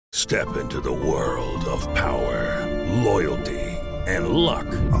Step into the world of power, loyalty, and luck.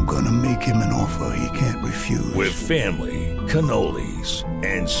 I'm gonna make him an offer he can't refuse. With family, cannolis,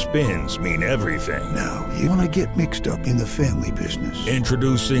 and spins mean everything. Now, you wanna get mixed up in the family business.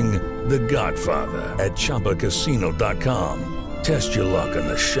 Introducing The Godfather at ChumbaCasino.com. Test your luck in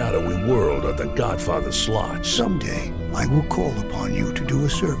the shadowy world of The Godfather slot. Someday, I will call upon you to do a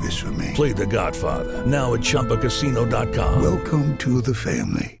service for me. Play The Godfather now at ChumbaCasino.com. Welcome to the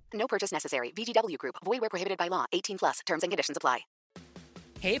family. No purchase necessary. VGW Group. Void where prohibited by law. 18 plus. Terms and conditions apply.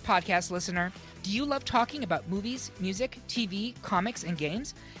 Hey, podcast listener. Do you love talking about movies, music, TV, comics, and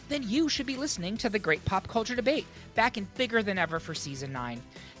games? Then you should be listening to The Great Pop Culture Debate, back and bigger than ever for Season 9.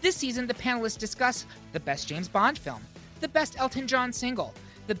 This season, the panelists discuss the best James Bond film, the best Elton John single,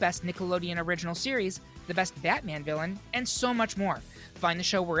 the best Nickelodeon original series, the best Batman villain, and so much more. Find the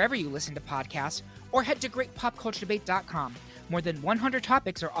show wherever you listen to podcasts, or head to greatpopculturedebate.com. More than 100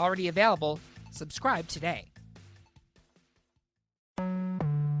 topics are already available. Subscribe today.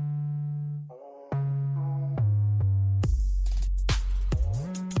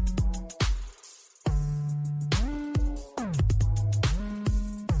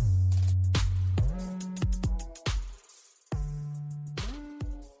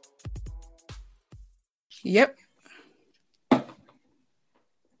 Yep.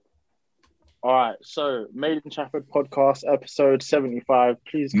 All right, so Made in Trafford podcast, episode 75.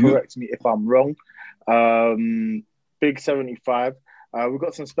 Please correct me if I'm wrong. Big 75. We've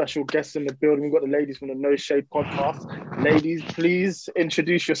got some special guests in the building. We've got the ladies from the NoShade podcast. Ladies, please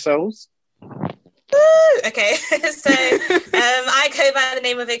introduce yourselves. Okay, so I go by the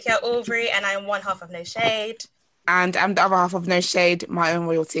name of Vicky Aubrey, and I'm one half of NoShade. And I'm the other half of NoShade, my own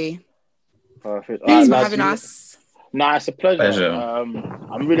royalty. Perfect. Thanks for having us. Nah, it's a pleasure.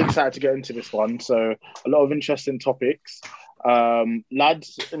 I'm really excited to get into this one. So a lot of interesting topics.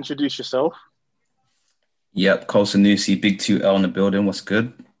 Lads, introduce yourself. Yep, Cole Sanusi, Big 2L in the building. What's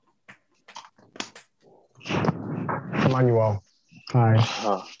good? Emmanuel. Hi.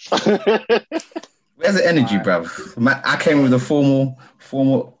 Where's the energy, bruv? I came with a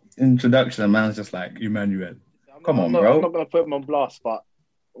formal introduction, and man's just like, Emmanuel. Come on, bro. I'm not going to put him on blast, but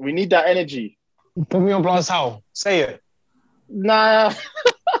we need that energy. Put me on blast how? Say it. Nah.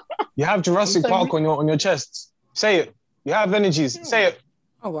 You have Jurassic Park on your chest. Say it. You have energies. Say it.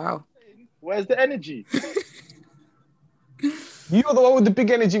 Oh, wow. Where's the energy? You're the one with the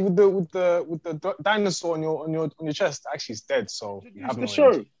big energy with the dinosaur on your chest. Actually, it's dead, so you have the no show.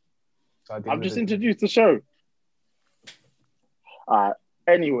 energy. So I've just introduced the show.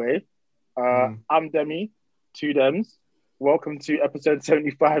 Anyway, I'm Demi, 2 Dems. Welcome to episode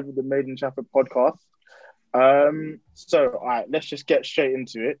 75 of the Made in Trafford podcast. So, all right, let's just get straight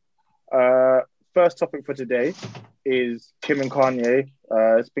into it. First topic for today is Kim and Kanye.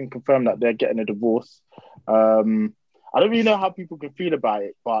 It's been confirmed that they're getting a divorce. I don't really know how people can feel about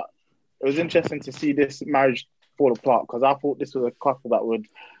it, but it was interesting to see this marriage fall apart because I thought this was a couple that would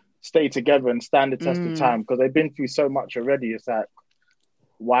stay together and stand the test of time because they've been through so much already. It's like,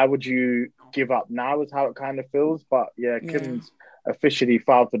 why would you give up now is how it kind of feels. But yeah, Kim's officially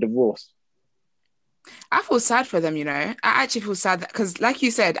filed for divorce. I feel sad for them, you know. I actually feel sad because, like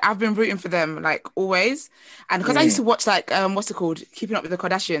you said, I've been rooting for them like always. And because I used to watch like, what's it called? Keeping Up with the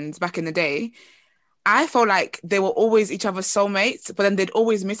Kardashians back in the day. I felt like they were always each other's soulmates, but then they'd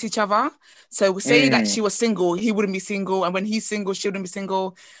always miss each other. So say like she was single, he wouldn't be single. And when he's single, she wouldn't be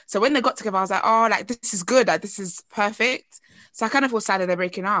single. So when they got together, I was like, oh, like this is good. Like this is perfect. So I kind of feel sad that they're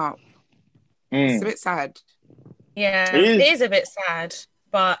breaking up. It's a bit sad. Yeah, it is a bit sad.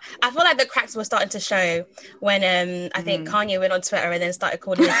 But I feel like the cracks were starting to show when I think Kanye went on Twitter and then started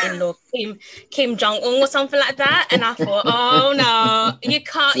calling his in-law Kim Jong-un or something like that. And I thought, oh no, you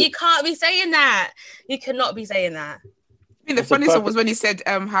can't be saying that. You cannot be saying that. I mean, the funniest one was when he said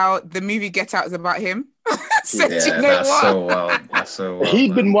how the movie Get Out is about him. That's so wild. That's so wild.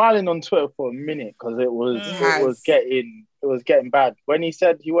 He'd been wilding on Twitter for a minute because it was getting bad. When he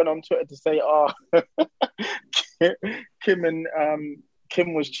said he went on Twitter to say,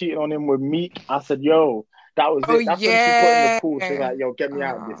 Kim was cheating on him with Meek. I said, yo, that was it. That's when she put in the call. She's like, yo, get me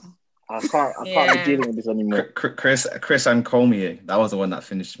out of this. I can't be dealing with this anymore. Chris and Colmier. That was the one that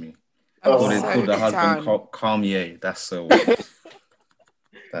finished me. Called the husband Colmier. That's so weird.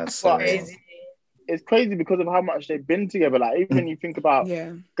 That's so crazy. It's crazy because of how much they've been together. Like, even when you think about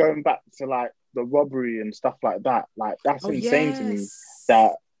going back to like the robbery and stuff like that, like that's insane to me.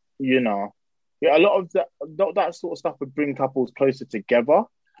 That, you know, a lot of that sort of stuff would bring couples closer together,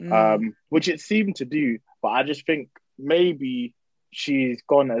 which it seemed to do. But I just think maybe she's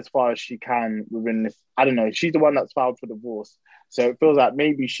gone as far as she can within this. I don't know. She's the one that's filed for divorce. So it feels like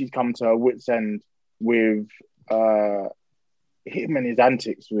maybe she's come to her wit's end with him and his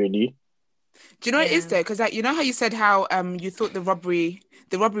antics, really. Do you know what it is though? Because like, you know how you said how you thought the robbery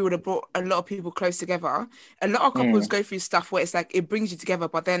would have brought a lot of people close together. A lot of couples go through stuff where it's like it brings you together,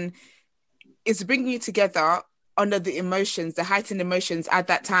 but then it's bringing you together under the emotions, the heightened emotions at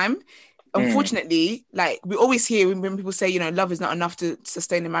that time. Unfortunately, like we always hear when people say, you know, love is not enough to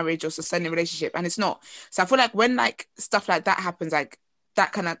sustain a marriage or sustain a relationship, and it's not. So I feel like when like stuff like that happens, like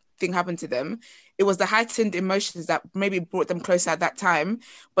that kind of thing happened to them, it was the heightened emotions that maybe brought them closer at that time.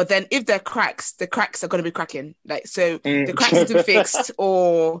 But then if there are cracks, the cracks are going to be cracking. Like, so the cracks need to be fixed,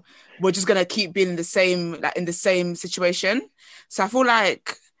 or we're just going to keep being in the same situation. So I feel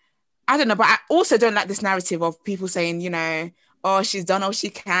like, I don't know, but I also don't like this narrative of people saying, you know, oh, she's done all she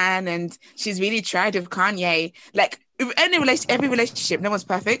can and she's really tried with Kanye. Like, every relationship, no one's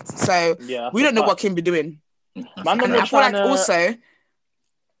perfect. So we don't know what Kim be doing. And I feel like also...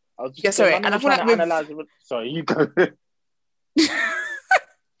 sorry. And I feel like sorry, you go.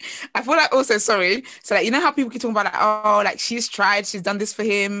 I feel like also, sorry. So like, you know how people keep talking about like, oh, like she's tried, she's done this for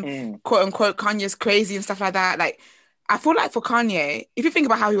him, quote unquote, Kanye's crazy and stuff like that. Like, I feel like for Kanye, if you think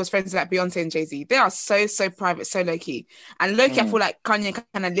about how he was friends with like Beyonce and Jay-Z, they are so private, so low-key. And low-key, I feel like Kanye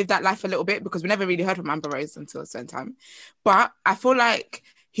kind of lived that life a little bit because we never really heard from Amber Rose until a certain time. But I feel like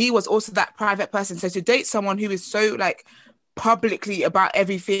he was also that private person. So to date someone who is so like publicly about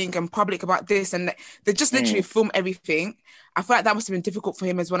everything and public about this, and they just literally film everything, I feel like that must have been difficult for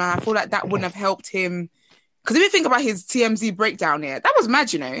him as well. And I feel like that wouldn't have helped him. Because if you think about his TMZ breakdown here, that was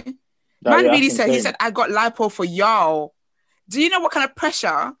mad, you know? Man really said, he said, I got lipo for y'all. Do you know what kind of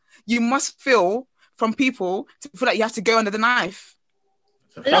pressure you must feel from people to feel like you have to go under the knife?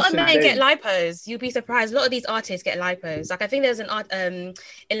 A lot of men get lipos. You'll be surprised. A lot of these artists get lipos. Like, I think there's an art in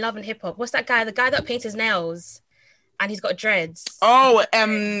Love and Hip Hop. What's that guy? The guy that paints his nails and he's got dreads. Oh,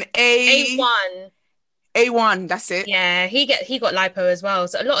 A1. That's it. Yeah, he got lipo as well.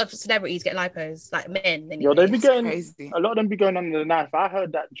 So a lot of celebrities get lipos, like men. Anyway. Yo, they be going crazy. A lot of them be going under the knife. I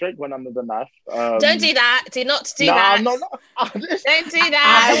heard that Drake went under the knife. Don't do that. Do not do that. No. Don't do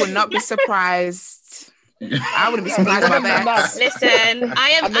that. I would not be surprised. I wouldn't be surprised about that. Listen,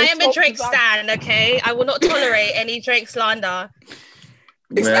 I am a Drake stan. Okay, I will not tolerate any Drake slander.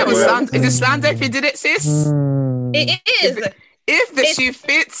 Is it slander if you did it, sis? It is. If the shoe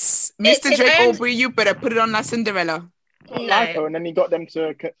fits, Mr. Drake Aubrey, you better put it on like Cinderella. No. And then he got them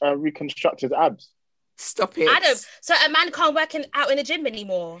to reconstruct his abs. Stop it. Adam, so a man can't work out in the gym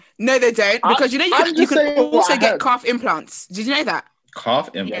anymore? No, they don't. Because you know you can also get calf implants. Did you know that? Calf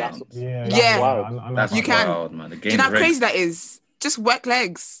implants? Yeah. You can. Wild, man. Do you know how crazy that is? Just work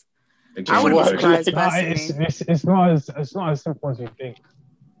legs. I wouldn't be surprised personally. It's not as simple as you think.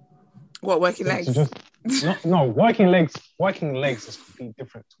 What, working legs? No, working legs is completely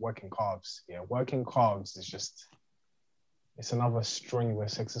different to working calves. Yeah, working calves is just, it's another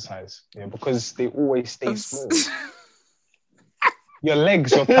strenuous exercise. Yeah, because they always stay small. Your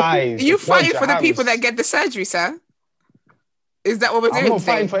legs, your thighs. Are you fighting for the people that get the surgery, sir? Is that what we're doing? I'm not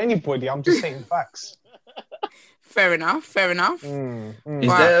fighting for anybody. I'm just saying facts. Fair enough.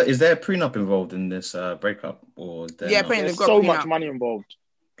 Is there a prenup involved in this breakup? Or apparently they've got so prenup. much money involved.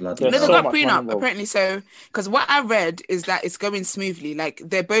 No, they've got prenup apparently. So, because what I read is that it's going smoothly. Like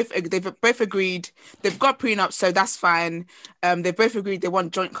they've both agreed. They've got prenup, so that's fine. They've both agreed they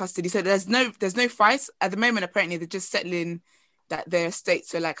want joint custody. So there's no fights at the moment. Apparently, they're just settling that their estates,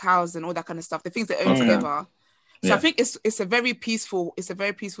 so like house and all that kind of stuff. The things they own together. So I think it's a very peaceful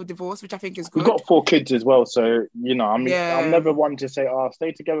divorce, which I think is good. We've got 4 kids as well, so you know, I mean, I'm never one to say, "Oh,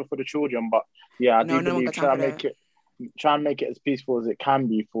 stay together for the children," but yeah, I do believe try and make it as peaceful as it can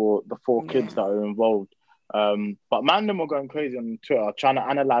be for the 4 kids that are involved. But man, them were going crazy on Twitter trying to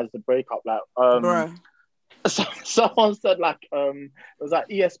analyze the breakup. Like, someone said like it was like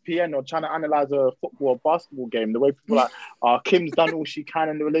ESPN or trying to analyze a football or basketball game, the way people are like, Kim's done all she can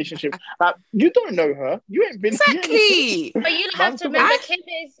in the relationship. Like, you don't know her, you ain't been exactly. But you have to remember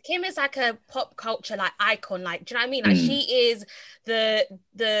Kim is like a pop culture like icon, like, do you know what I mean? Like she is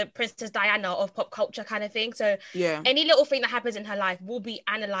the Princess Diana of pop culture kind of thing. So any little thing that happens in her life will be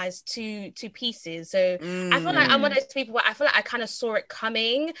analyzed to pieces. So I feel like I'm one of those people where I feel like I kind of saw it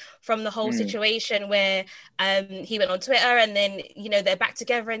coming from the whole situation where he went on Twitter and then, you know, they're back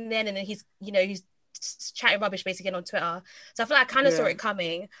together and then he's chatting rubbish basically on Twitter. So I feel like I kind of saw it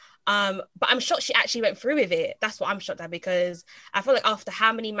coming. But I'm shocked she actually went through with it. That's what I'm shocked at, because I feel like after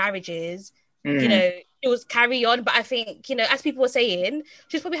how many marriages, you know, it was carry on. But I think, you know, as people were saying,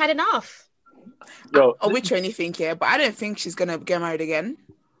 she's probably had enough. Or which or anything, but I don't think she's gonna get married again.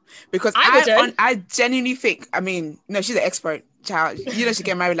 Because I genuinely think, I mean, no, she's an expert. child, you know, she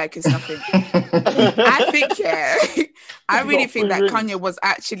get married like it's nothing. I think, yeah, I really think that Kanye was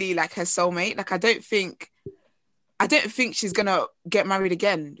actually like her soulmate. Like, I don't think she's gonna get married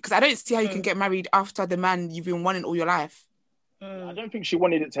again, because I don't see how you can get married after the man you've been wanting all your life. I don't think she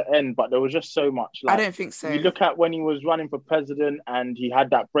wanted it to end, but there was just so much. Like, I don't think so. You look at when he was running for president and he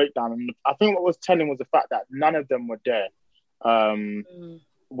had that breakdown, and I think what was telling was the fact that none of them were there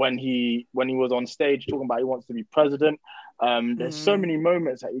when he was on stage talking about he wants to be president. There's so many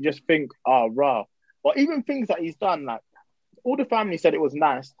moments that you just think, oh, rah. Or even things that he's done, like all the family said it was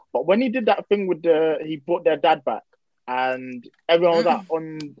nice, but when he did that thing with he brought their dad back, and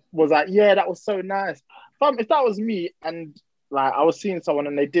everyone was like, yeah, that was so nice. If that was me and like I was seeing someone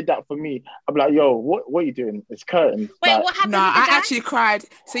and they did that for me, I'd be like, yo, what are you doing? It's curtains. Wait, like, what happened? No, I actually cried.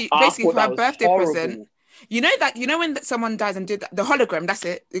 So basically for her birthday present, you know when someone dies and did the hologram, that's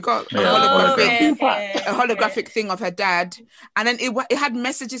it. It got a holographic thing of her dad, and then it had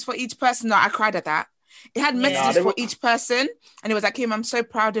messages for each person. No, I cried at that. It had messages for each person, and it was like, Kim, I'm so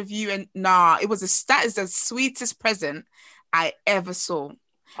proud of you. And that is the sweetest present I ever saw.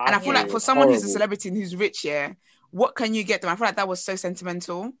 And I feel like for someone who's a celebrity and who's rich, yeah, what can you get them? I feel like that was so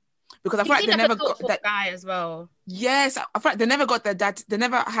sentimental, because I feel like they never got that guy as well. Yes, I feel like they never got their dad. They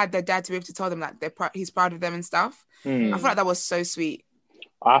never had their dad to be able to tell them that he's proud of them and stuff. I feel like that was so sweet.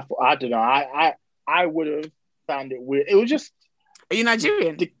 I don't know. I would have found it weird. It was just. Are you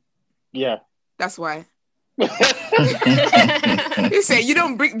Nigerian? Yeah. That's why. You say you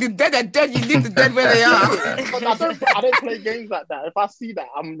don't bring the dead are dead. You leave the dead where they are. I don't play games like that. If I see that,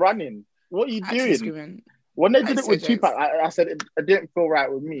 I'm running. What are you doing? When they did it with Tupac, I said it didn't feel right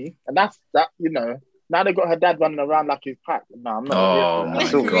with me, and that's that. You know, now they got her dad running around like his pack. No, I'm not. Oh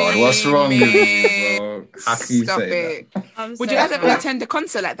my god, what's wrong with you, bro? How can you say that? Would you guys ever attend a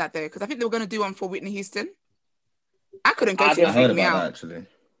concert like that though? Because I think they were going to do one for Whitney Houston. I couldn't go to it. Freak me out. Actually.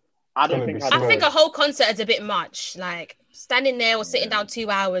 I don't think. I think a whole concert is a bit much. Like standing there or sitting down 2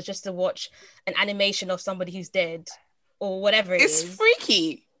 hours just to watch an animation of somebody who's dead or whatever it is. It's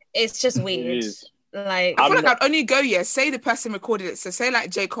freaky. It's just weird. Like I feel like I'd only go, say the person recorded it. So say like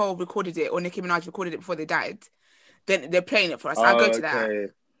J. Cole recorded it or Nicki Minaj recorded it before they died. Then they're playing it for us. I'll go to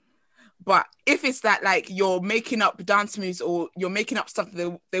that. But if it's that like you're making up dance moves or you're making up stuff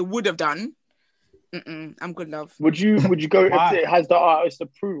that they would have done, I'm good, love. Would you go if it has the artist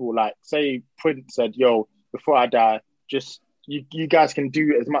approval? Like say Prince said, yo, before I die, just you guys can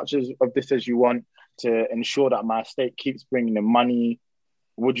do as much of this as you want to ensure that my estate keeps bringing the money.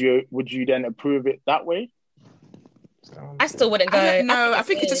 Would you then approve it that way? I still wouldn't go. No, I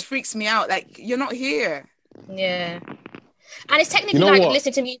think it just freaks me out. Like you're not here. Yeah, and it's technically like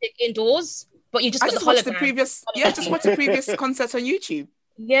listening to music indoors, but you just got the hologram. Just watch the previous concerts on YouTube.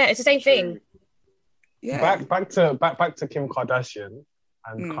 Yeah, it's the same thing. Yeah. Back to Kim Kardashian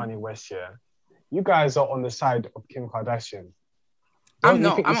and Kanye West here. You guys are on the side of Kim Kardashian. I'm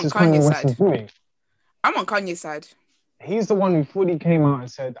not. I'm on Kanye's side. I'm on Kanye's side. He's the one who fully came out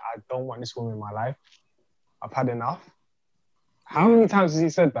and said, I don't want this woman in my life. I've had enough. How many times has he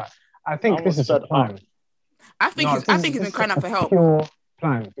said that? I think this is a plan. I think he's been crying out for help. Pure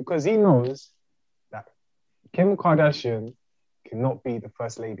plan, because he knows that Kim Kardashian cannot be the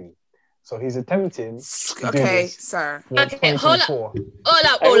first lady. So he's attempting to do this. Sir. Okay, hold up.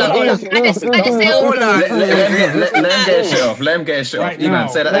 I just say hold on. Let him get shit off. Let him get shit off. Iman,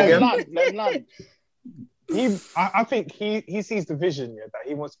 say that again. I think he sees the vision that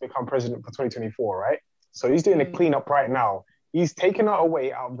he wants to become president for 2024, right? So he's doing a cleanup right now. He's taken her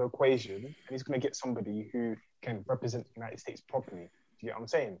away out of the equation, and he's going to get somebody who can represent the United States properly. Do you get what I'm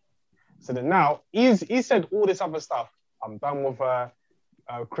saying? So then now he said all this other stuff. I'm done with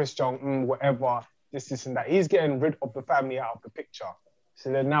Chris Jong-un, whatever, this and that. He's getting rid of the family out of the picture. So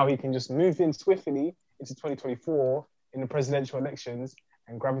then now he can just move in swiftly into 2024 in the presidential elections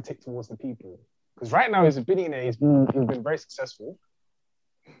and gravitate towards the people. Because right now he's a billionaire. He's been very successful.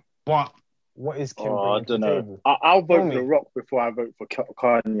 But what is Kim bringing to the table? I'll vote for The Rock before I vote for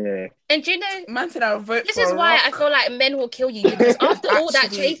Kanye. And do you know, man said I'll vote this for is why Rock. I feel like men will kill you, because after all that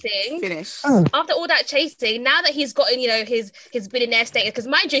chasing, now that he's gotten, his billionaire status, because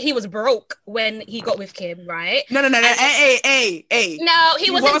mind you, he was broke when he got with Kim, right? No. Hey. No, he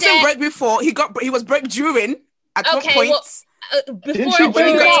wasn't broke before. He was broke during at one point. Before when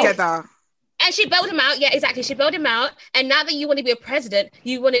we got together. And she bailed him out. Yeah, exactly. She bailed him out. And now that you want to be a president,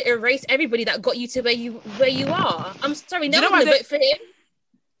 you want to erase everybody that got you to where you are. I'm sorry, no one will vote for him.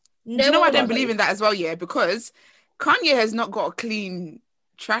 Do you know why I don't believe in that as well? Yeah, because Kanye has not got a clean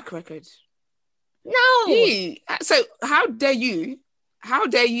track record. No. So how dare you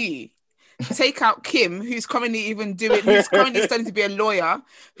take out Kim, who's currently studying to be a lawyer,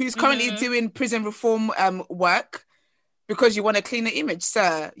 who's currently doing prison reform work, because you want a cleaner image,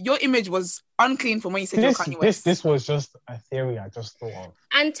 sir. Your image was unclean from when you said you're Kanye West. This was just a theory I just thought of.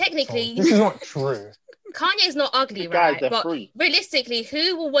 And technically, so this is not true. Kanye's not ugly, right? But realistically,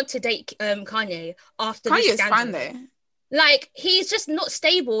 who will want to date Kanye after this scandal? Kanye's fine though. Like, he's just not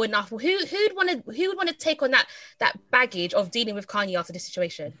stable enough. Who would want to take on that baggage of dealing with Kanye after this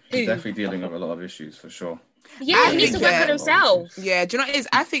situation? He's definitely dealing with a lot of issues for sure. Yeah, he needs to work on himself. Yeah, do you know what it is?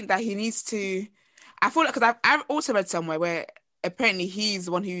 I think that he needs to. I feel like, because I've also read somewhere where apparently he's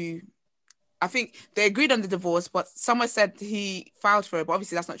the one who, I think they agreed on the divorce, but someone said he filed for it. But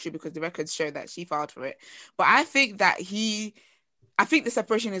obviously that's not true because the records show that she filed for it. But I think that I think the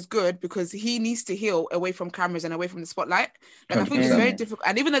separation is good because he needs to heal away from cameras and away from the spotlight. Like, I think it's very difficult.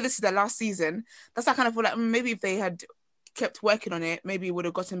 And even though this is their last season, that's I kind of feel like maybe if they had kept working on it, maybe it would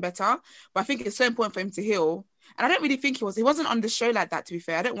have gotten better. But I think it's so important for him to heal. And I don't really think he wasn't on the show like that, to be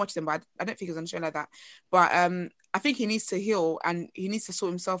fair. I don't watch them, but I don't think he was on the show like that. But I think he needs to heal and he needs to sort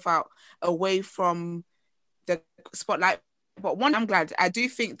himself out away from the spotlight. But I'm glad. I do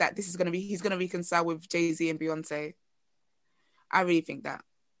think that he's going to reconcile with Jay-Z and Beyonce. I really think that.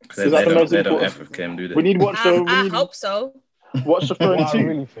 They don't F with Kim, do they? We need watch the. I hope so. Watch the phone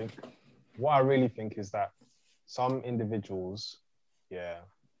too. What I really think is that some individuals, their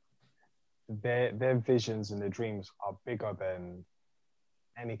visions and their dreams are bigger than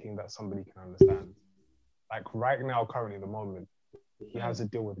anything that somebody can understand. Like right now, currently, at the moment, he has to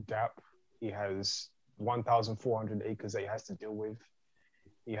deal with Gap. He has 1,400 acres that he has to deal with.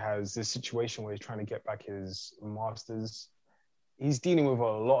 He has this situation where he's trying to get back his masters. He's dealing with a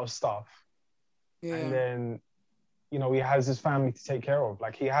lot of stuff. Yeah. And then, he has his family to take care of.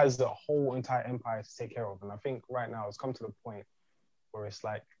 Like, he has the whole entire empire to take care of. And I think right now it's come to the point where it's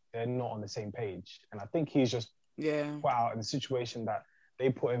like they're not on the same page. And I think he's just put out in a situation that they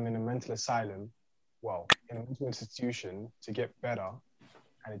put him in a mental asylum, in a mental institution to get better,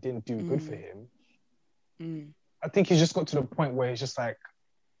 and it didn't do good for him. I think he's just got to the point where he's just like,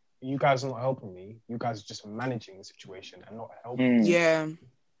 you guys are not helping me. You guys are just managing the situation and not helping me. Yeah.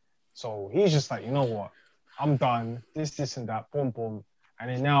 So he's just like, you know what? I'm done. This and that. Boom, boom. And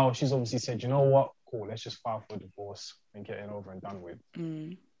then now she's obviously said, you know what? Cool. Let's just file for divorce and get it over and done with.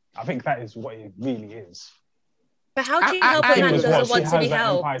 I think that is what it really is. But how do you help a man who doesn't want to be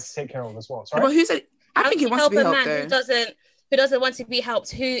helped? To take care of as well. Sorry? But who said? I think he wants to be helped, though. Who doesn't want to be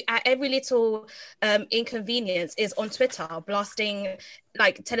helped, who at every little inconvenience is on Twitter blasting,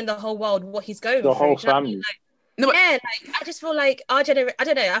 like telling the whole world what he's going through. The whole family. I just feel like our generation, I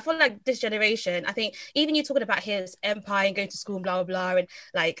don't know, I feel like this generation, I think even you talking about his empire and going to school and blah, blah, blah, and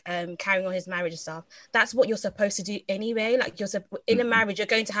like carrying on his marriage and stuff, that's what you're supposed to do anyway. Like in a marriage, you're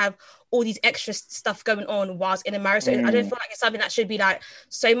going to have all these extra stuff going on whilst in a marriage. So I don't feel like it's something that should be like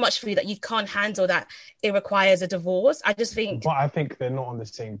so much for you that you can't handle that it requires a divorce. I just think... But I think they're not on the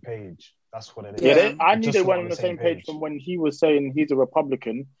same page. That's what it is. Yeah, I knew they weren't on the same page from when he was saying he's a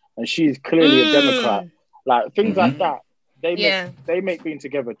Republican and she's clearly a Democrat. Like things like that, they make being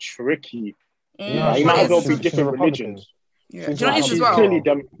together tricky. Like, you might as well be different religions. Yeah. She's clearly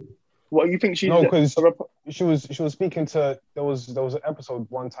what you think she's? No, because she was speaking to. There was an episode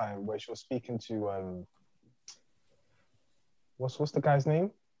one time where she was speaking to what's the guy's name?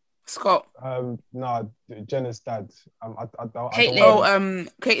 Scott. No, Jenna's dad.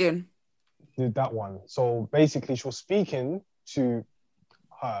 Caitlyn. Did that one. So basically, she was speaking to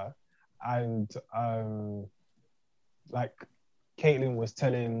her. And like Caitlyn was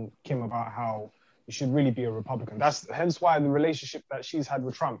telling Kim about how you should really be a Republican. That's hence why the relationship that she's had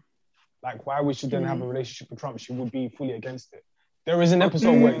with Trump, like why we should then have a relationship with Trump, she would be fully against it. There is an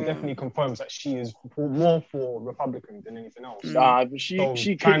episode where it definitely confirms that she is more for Republican than anything else.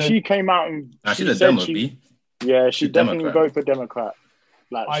 She came out and she said she definitely voted for Democrat.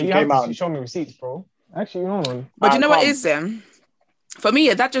 Like she came out and show me receipts, bro. Actually, no. But you know what is then? For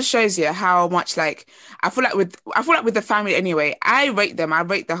me, that just shows you how much I feel like with the family anyway, I rate them. I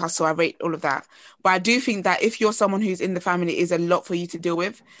rate the hustle. I rate all of that. But I do think that if you're someone who's in the family, it is a lot for you to deal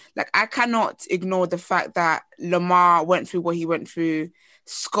with. Like, I cannot ignore the fact that Lamar went through what he went through.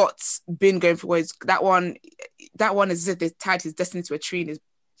 Scott's been going through that one is as if they tied his destiny to a tree in his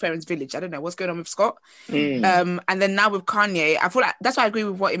parents' village. I don't know what's going on with Scott. And then now with Kanye, I feel like that's why I agree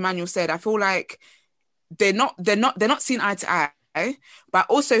with what Emmanuel said. I feel like they're not seen eye to eye. But I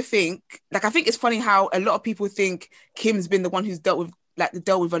also think, I think it's funny how a lot of people think Kim's been the one who's dealt with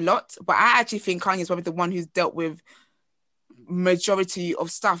a lot, but I actually think Kanye's probably the one who's dealt with majority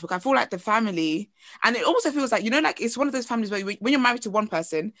of stuff. Like I feel like the family, and it also feels like, you know, like it's one of those families where when you're married to one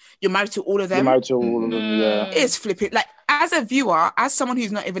person, you're married to all of them. You're married to all of them, yeah. It's flipping. Like as a viewer, as someone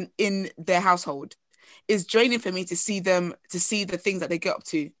who's not even in their household, it's draining for me to see the things that they get up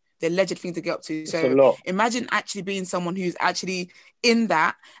to, the alleged things they get up to. So imagine actually being someone who's actually in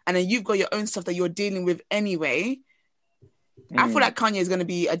that, and then you've got your own stuff that you're dealing with anyway. I feel like Kanye is going to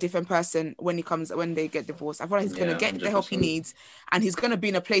be a different person when they get divorced. I feel like he's going to get 100%. The help he needs, and he's going to be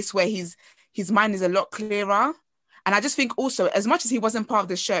in a place where his mind is a lot clearer. And I just think also, as much as he wasn't part of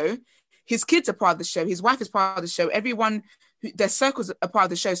the show, his kids are part of the show. His wife is part of the show. Everyone, their circles are part of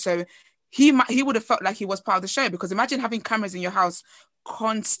the show. So he would have felt like he was part of the show, because imagine having cameras in your house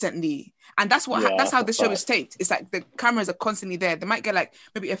constantly. And that's how the show is taped. It's like the cameras are constantly there. They might get like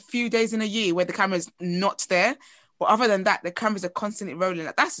maybe a few days in a year where the camera's not there. But other than that, the cameras are constantly rolling.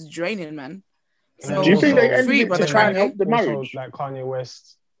 Like, that's draining, man. So, do you think they ended to try and help the marriage? Like Kanye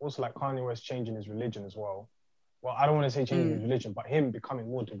West changing his religion as well. Well, I don't want to say changing his religion, but him becoming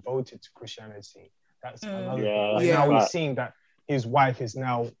more devoted to Christianity. That's another thing. Like now we're seeing that his wife is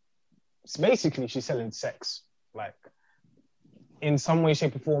now, basically she's selling sex. Like, in some way,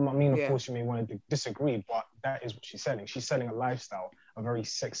 shape or form, I mean, of course you may want to disagree, but that is what she's selling. She's selling a lifestyle, a very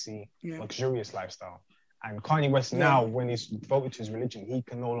sexy, luxurious lifestyle. And Kanye West now, when he's devoted to his religion, he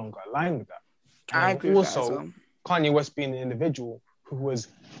can no longer align with that. And I agree also, with that as well. Kanye West being an individual who has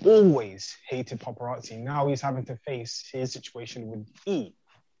always hated paparazzi, now he's having to face his situation with E.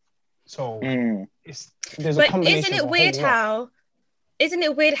 So there's a combination. Isn't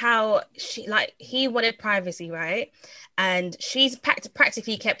it weird how he wanted privacy, right? And she's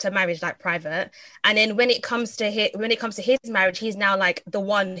practically kept her marriage like private. And then when it comes to his marriage, he's now like the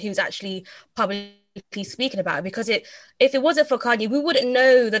one who's actually publicly speaking about it. Because if it wasn't for Kanye, we wouldn't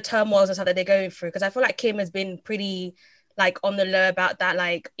know the turmoils and stuff that they're going through. Because I feel like Kim has been pretty like on the low about that.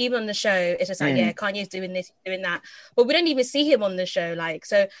 Like even on the show, it's just like Kanye's doing this, doing that, but we don't even see him on the show. Like,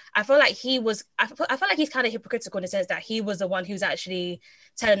 so I feel like I feel like he's kind of hypocritical in the sense that he was the one who's actually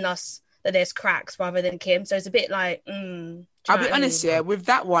telling us that there's cracks rather than Kim. So it's a bit like I'll be honest, with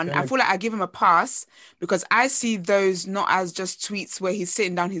that one, I feel like I give him a pass, because I see those not as just tweets where he's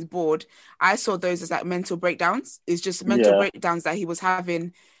sitting down his board. I saw those as like mental breakdowns. It's just mental breakdowns that he was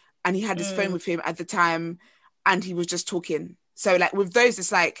having, and he had his phone with him at the time, and he was just talking. So like with those,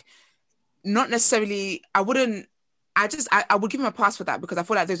 it's like not necessarily, I would give him a pass for that, because I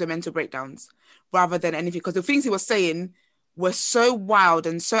feel like those are mental breakdowns rather than anything, because the things he was saying were so wild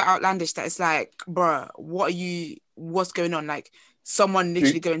and so outlandish that it's like, bruh, what's going on? Like, someone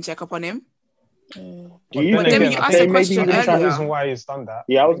literally go and check up on him. You asked a question earlier. The reason why he's done that.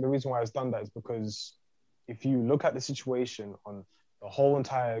 The reason why he's done that is because if you look at the situation on the whole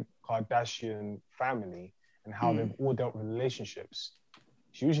entire Kardashian family and how they've all dealt with relationships,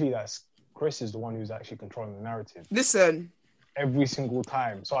 it's usually that's Chris is the one who's actually controlling the narrative. Listen, every single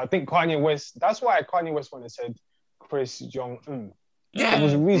time. So I think Kanye West. That's why Kanye West, when he said Chris Jong-un, there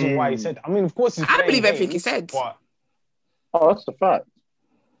was a reason why he said. I mean, of course, I believe everything he said. But that's the fact.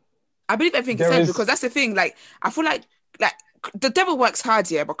 I believe everything he said, because that's the thing. Like, I feel like the devil works hard,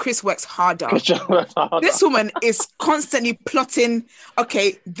 but Chris works harder. This woman is constantly plotting,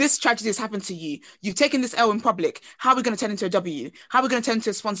 okay, this tragedy has happened to you. You've taken this L in public. How are we going to turn into a W? How are we going to turn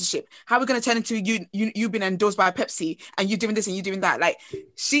into a sponsorship? How are we going to turn into you being endorsed by Pepsi and you doing this and you doing that? Like,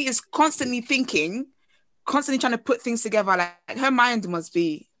 she is constantly thinking, constantly trying to put things together. Like, her mind must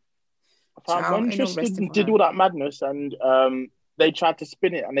be... When Tristan did all that madness and they tried to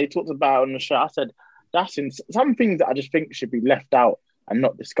spin it and they talked about it on the show, I said, that's some things that I just think should be left out and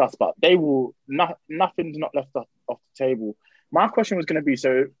not discussed, but nothing's not left off the table. My question was going to be,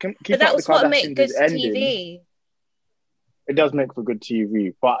 so but that was what made good TV. It does make for good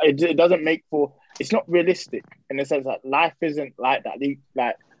TV, but it doesn't make for, it's not realistic in the sense that life isn't like that.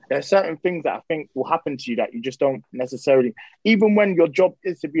 Like, there are certain things that I think will happen to you that you just don't necessarily, even when your job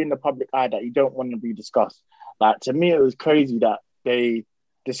is to be in the public eye, that you don't want to be discussed. Like, to me, it was crazy that they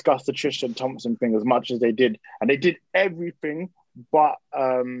discussed the Tristan Thompson thing as much as they did, and they did everything but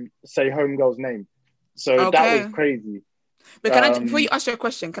say homegirl's name. So that was crazy. But can I, before you ask your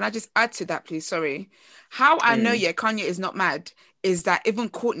question, can I just add to that, please? Sorry. How I know, Kanye is not mad is that even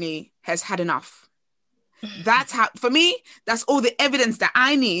Courtney has had enough. That's how, for me, that's all the evidence that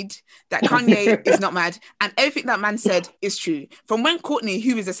I need that Kanye is not mad, and everything that man said is true. From when Courtney,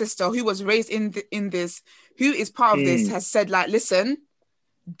 who is a sister, who was raised in this, who is part of this, has said like, listen,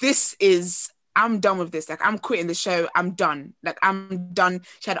 I'm done with this. Like, I'm quitting the show. I'm done. Like, I'm done.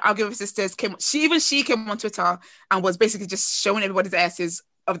 She had an argument with her sisters. She came on Twitter and was basically just showing everybody's asses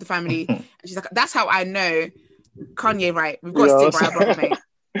of the family. And she's like, that's how I know Kanye, right? We've got to stick by our brother, mate.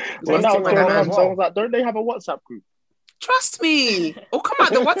 When that was going on, so I was like, don't they have a WhatsApp group? Trust me. Or come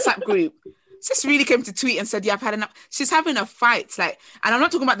out the WhatsApp group. Sis really came to tweet and said, yeah, I've had enough. She's having a fight. Like, and I'm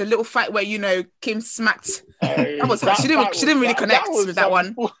not talking about the little fight where, Kim smacked. That was her. She didn't really connect with that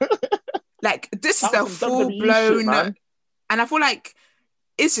one. Like, this is a full-blown... And I feel like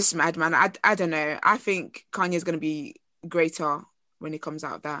it's just mad, man. I don't know. I think Kanye's going to be greater when he comes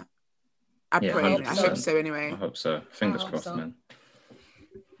out of that. I pray. I hope so anyway. I hope so. Fingers crossed, man.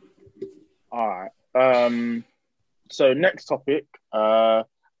 All right. So next topic.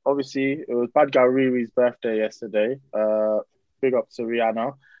 Obviously, it was Bad Gal Riri's birthday yesterday. Big up to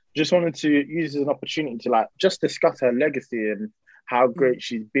Rihanna. Just wanted to use it as an opportunity to just discuss her legacy and how great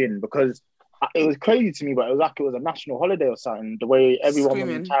she's been, because it was crazy to me, but it was like it was a national holiday or something. The way everyone on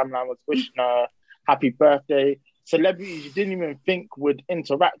the timeline was wishing her happy birthday. Celebrities you didn't even think would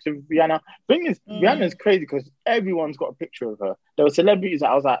interact with Rihanna. Thing is, Rihanna's crazy because everyone's got a picture of her. There were celebrities that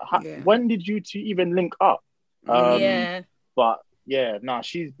I was like, when did you two even link up? But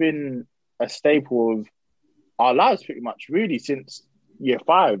she's been a staple of our lives pretty much, really, since year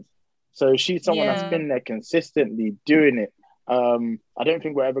 5. So she's someone that's been there consistently doing it. I don't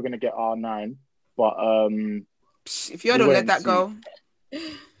think we're ever going to get R9, but if you don't let that go, if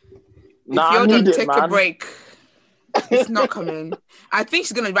you don't take a break, it's not coming. I think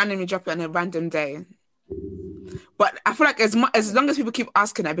she's going to randomly drop it on a random day. But I feel like as long as people keep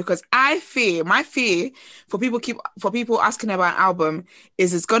asking her, because my fear for people asking her about an album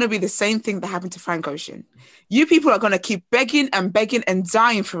is it's going to be the same thing that happened to Frank Ocean. You people are going to keep begging and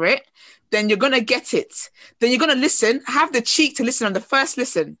dying for it. Then you're going to get it. Then you're going to listen, have the cheek to listen on the first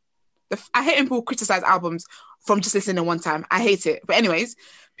listen. I hate when people criticize albums from just listening one time. I hate it. But anyways,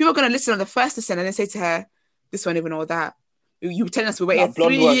 people are going to listen on the first listen and then say to her, this one even all that. You telling us we waited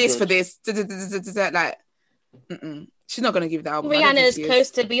 3 years for this. Like, she's not going to give the album. Rihanna is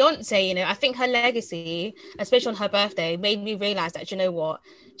close to Beyonce, I think her legacy, especially on her birthday, made me realise that, you know what,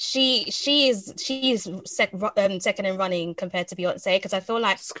 she's second in running compared to Beyonce, because I feel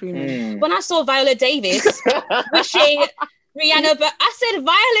like when I saw Viola Davis wishing Rihanna, but I said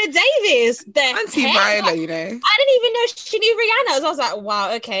Viola Davis, Viola, I didn't even know she knew Rihanna. So I was like,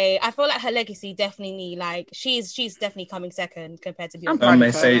 wow, okay. I feel like her legacy definitely, she's definitely coming second compared to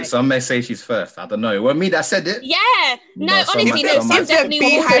Beyonce. Some may say she's first. I don't know. It wasn't me that said it. Yeah, no, honestly, no. Some definitely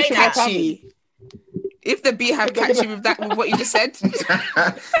will say that. If the Beehive catch you with what you just said,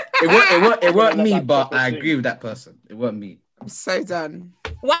 it weren't me, but I agree with that person. It weren't me. I'm so done.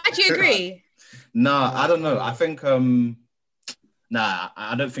 Why do you agree? Nah, I don't know. I think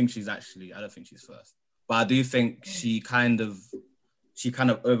I don't think she's first. But I do think she kind of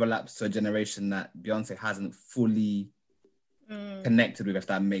overlaps to a generation that Beyonce hasn't fully connected with, if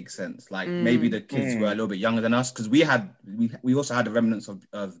that makes sense. Like maybe the kids were a little bit younger than us, because we also had the remnants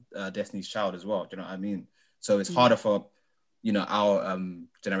of Destiny's Child as well. Do you know what I mean? So it's harder for our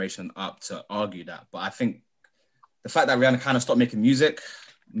generation up to argue that. But I think the fact that Rihanna kind of stopped making music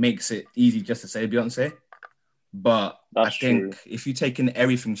makes it easy just to say Beyonce. But I think if you take in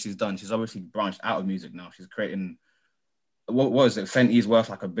everything she's done, she's obviously branched out of music now. She's creating, what is it? Fenty's worth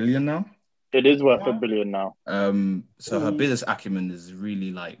like $1 billion now. It is worth $1 billion now. So her business acumen is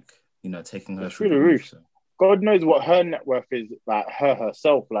really taking her through the roof. So. God knows what her net worth is, like her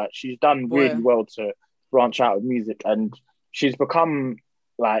herself. Like she's done really well to branch out of music, and she's become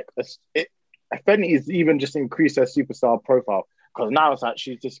Fenty's even just increased her superstar profile, because now it's like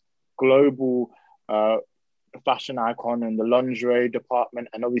she's this global fashion icon in the lingerie department,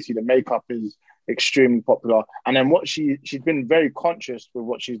 and obviously the makeup is extremely popular. And then she's been very conscious with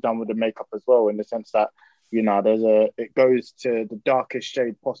what she's done with the makeup as well, in the sense that it goes to the darkest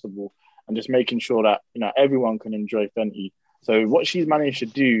shade possible, and just making sure that everyone can enjoy Fenty. So what she's managed to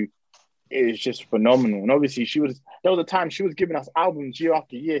do is just phenomenal. And obviously there was a time she was giving us albums year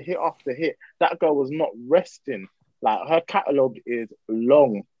after year, hit after hit. That girl was not resting. Like, her catalogue is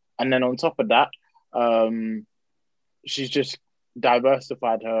long, and then on top of that, she's just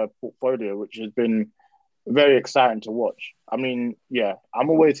diversified her portfolio, which has been very exciting to watch. I mean, I'm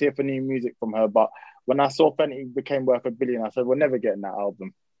always here for new music from her, but when I saw Fenty became worth $1 billion, I said, we're never getting that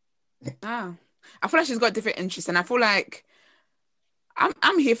album. I feel like she's got different interests, and I feel like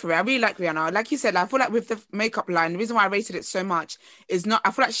I'm here for it. I really like Rihanna. Like you said, I feel like with the makeup line, the reason why I rated it so much is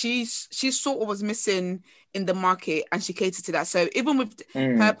I feel like she sort of was missing in the market, and she catered to that. So even with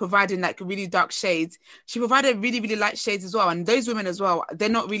her providing really dark shades, she provided really, really light shades as well. And those women as well, they're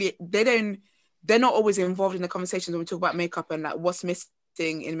not always involved in the conversations when we talk about makeup and what's missing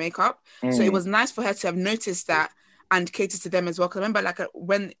in makeup. So it was nice for her to have noticed that and cater to them as well. Because I remember, like,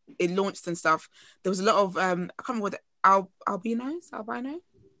 when it launched and stuff, there was a lot of I can't remember what albino.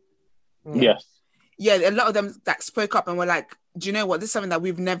 Yes. Yeah, a lot of them that spoke up and were like, "Do you know what? This is something that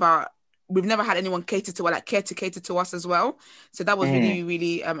we've never had anyone cater to, or like care to cater to us as well." So that was really,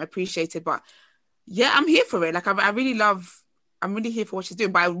 really appreciated. But yeah, I'm here for it. Like, I'm really here for what she's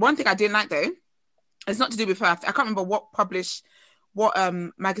doing. But one thing I didn't like though, it's not to do with her. I can't remember what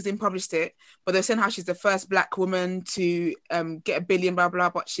magazine published it, but they're saying how she's the first Black woman to get 1 billion, blah blah.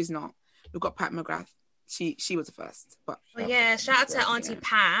 But she's not. We've got Pat McGrath. She was the first. But yeah, shout out to Auntie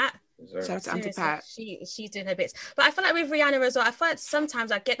Pat. Shout out to Auntie Pat. She's doing her bits. But I feel like with Rihanna as well, I feel like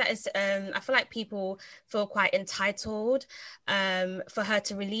sometimes I get that as I feel like people feel quite entitled for her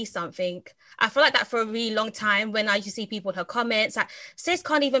to release something. I feel like that for a really long time when I used to see people in her comments, like, sis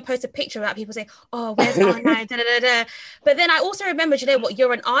can't even post a picture without people saying, "Oh, where's R9?" da, da, da, da. But then I also remember, you know what,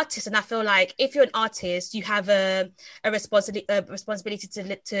 you're an artist, and I feel like if you're an artist, you have a responsibility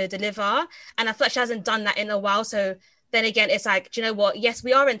to deliver. And I feel like she hasn't done that in a while. So then again, it's like, do you know what? Yes,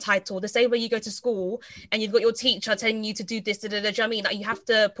 we are entitled. The same way you go to school and you've got your teacher telling you to do this, da, da, da, do you know what I mean? Like, you have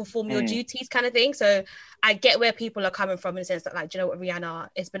to perform your duties kind of thing. So I get where people are coming from in the sense that, like, do you know what, Rihanna,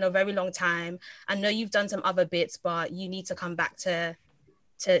 it's been a very long time. I know you've done some other bits, but you need to come back to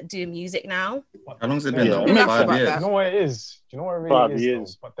do music now. How long has it been? Yeah. 5 years. You know what it is? Do you know what it really 5 is?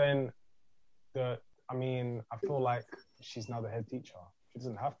 years. But then, I feel like she's now the head teacher. She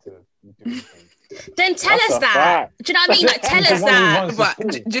doesn't have to do anything. Then tell us that. Do you know what I mean? Like, tell us that. But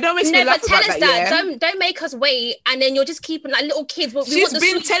do you know what makes me laugh but tell about us that? Yeah? Don't make us wait, and then you're just keeping like little kids. She's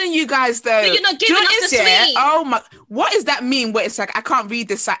been telling you guys though. But you're not giving us the sweet. Oh my! What does that mean? Where it's like, I can't read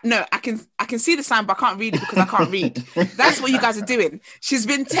this sign. No, I can see the sign, but I can't read it because I can't read. That's what you guys are doing. She's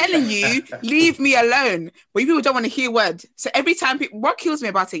been telling you, leave me alone. But you people don't want to hear word. So every time, what kills me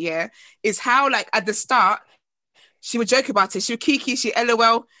about it, is how, like, at the start, she would joke about it. She would kiki, she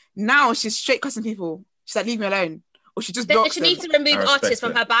LOL. Now she's straight cussing people. She's like, leave me alone. Or she just blocks them. She needs to remove artists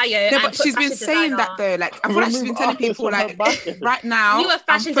from her bio. No, but she's been saying that though. Like, I feel like she's been telling people, like, right now, you a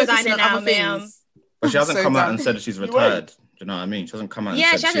fashion designer now, ma'am. But she hasn't come out and said that she's retired. Do you know what I mean? She hasn't come out and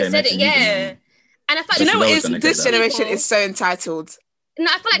said she hasn't said it, And I feel you know what is this generation is so entitled.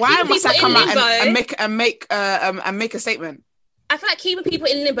 No, I feel like why must I come out and make a statement? I feel like keeping people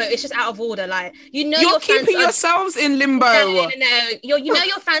in limbo is just out of order. Like, you know, you're keeping yourselves in limbo. No. You know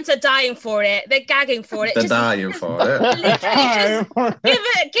your fans are dying for it. They're gagging for it. They're dying for it.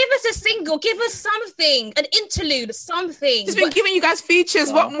 Give us a single. Give us something. An interlude. Something. She's been giving you guys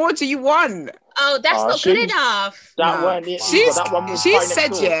features. What more do you want? Oh, that's not good enough. That weren't it. She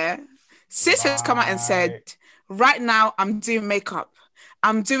said, sis has come out and said, right now I'm doing makeup.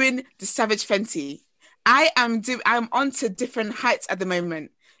 I'm doing the Savage Fenty. I'm on to different heights at the moment.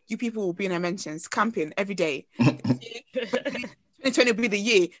 You people will be in her mentions, camping every day. 2020 will be the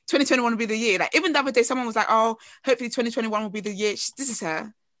year. 2021 will be the year. Like, even the other day, someone was like, "Oh, hopefully 2021 will be the year." This is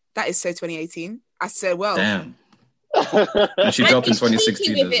her. That is so 2018. I said, "Well, damn." And she dropped in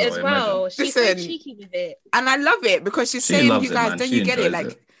 2016 with it as well. She's so cheeky with it, and I love it because she's saying, "You guys, don't you get it?"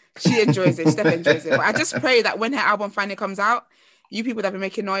 Like, she enjoys it. She definitely enjoys it. But I just pray that when her album finally comes out, you people that have been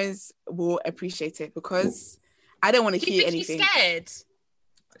making noise will appreciate it, because I don't want to hear anything. She's scared.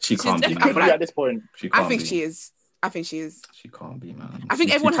 She can't be. At this point, I think she is. She can't be, man. I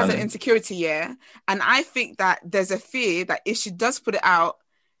think everyone has an insecurity, and I think that there's a fear that if she does put it out,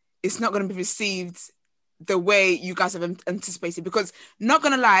 it's not going to be received the way you guys have anticipated. Because, not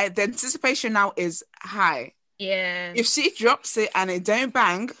going to lie, the anticipation now is high. Yeah. If she drops it and it don't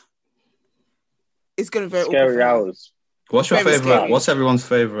bang, it's going to be very scary hours. What's your favorite? What's everyone's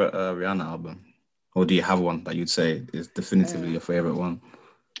favorite Rihanna album? Or do you have one that you'd say is definitively your favorite one?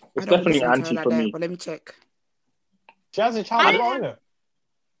 It's definitely Anti for me. But let me check. She has a child on it.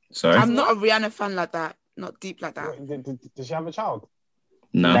 Sorry? I'm not a Rihanna fan like that. Not deep like that. Does she have a child?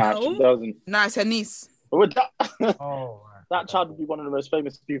 No. Nah, she doesn't. No, it's her niece. That child would be one of the most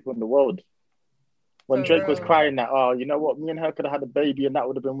famous people in the world. When Drake was crying that, you know what, me and her could have had a baby and that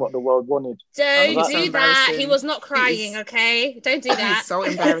would have been what the world wanted. Don't do that. He was not crying, okay? Don't do that. It's so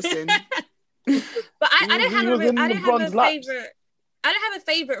embarrassing. But I don't have a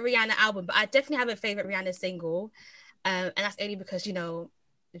favorite Rihanna album, but I definitely have a favorite Rihanna single. And that's only because, you know,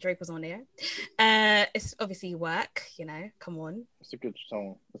 Drake was on there. It's obviously Work, you know, come on. It's a good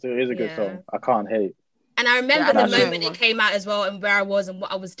song. It is a good song. I can't hate. And I remember the moment it came out as well, and where I was and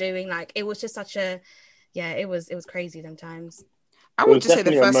what I was doing. Like, it was just such a, it was crazy sometimes. I would just say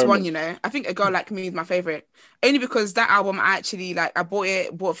the first one, you know. I think A Girl Like Me is my favorite, only because that album I actually I bought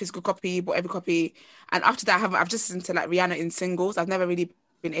a physical copy, bought every copy, and after that I've just listened to like Rihanna in singles. I've never really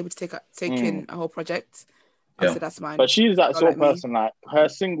been able to take in a whole project. So that's mine. But she's that Not sort of like me. person. Like her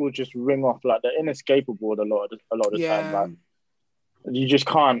singles just ring off. Like they're inescapable a lot of the time. Like you just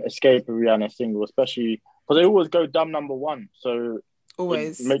can't escape a Rihanna single, especially because they always go dumb number one. So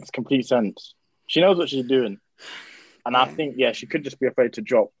always it makes complete sense. She knows what she's doing, and I think she could just be afraid to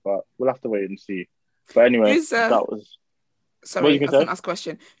drop. But we'll have to wait and see. But anyway, that was. Sorry, I was going to ask a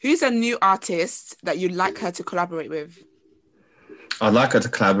question. Who's a new artist that you'd like her to collaborate with? I'd like her to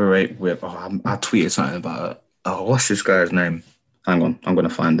collaborate with. I tweeted something about it. What's this guy's name? Hang on, I'm going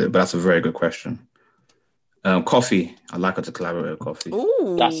to find it. But that's a very good question. Coffee. I'd like her to collaborate with Coffee.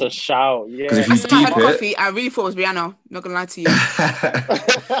 Ooh, that's a shout. Yeah. Because if you deep it, Coffee, I really thought it was Rihanna. Not gonna lie to you. I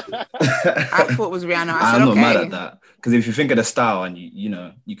thought it was Rihanna. I'm not mad at that. Because if you think of the style, and you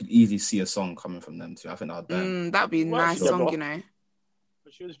know, you could easily see a song coming from them too. I think that'd be a nice song, you know.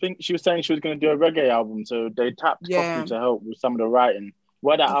 But she was saying she was going to do a reggae album, so they tapped Coffee to help with some of the writing.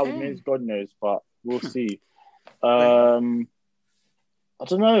 Where that album is, God knows, but we'll see. I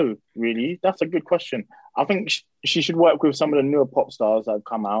don't know, really. That's a good question. I think she should work with some of the newer pop stars that have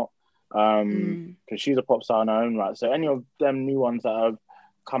come out, because she's a pop star in her own right. So any of them new ones that have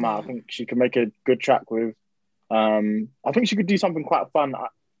come out, I think she could make a good track with. I think she could do something quite fun.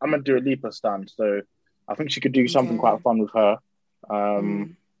 I'm gonna do a Lipa stand, so I think she could do something quite fun with her.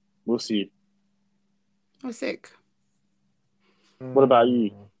 We'll see. Oh, sick. What about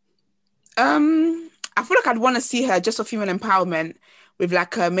you? I feel like I'd want to see her just for female empowerment with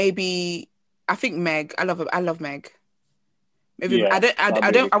like maybe. I think Meg. I love Meg. Maybe I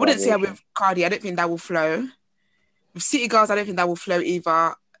wouldn't see her with Cardi. I don't think that will flow. With City Girls, I don't think that will flow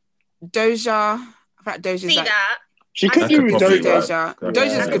either. Doja. I feel like Doja's like that. She could do Doja.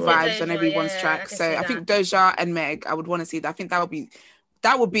 Doja's good Doja, vibes on everyone's track. So I think Doja and Meg, I would want to see that. I think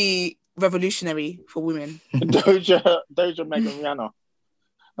that would be revolutionary for women. Doja, Meg and Rihanna.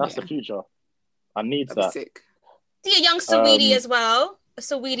 That's the future. I need that. Sick. See a young Saweetie as well. A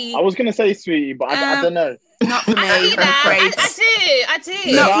Saweetie. I was gonna say Sweetie, but I don't know. Not for me. I'm afraid. I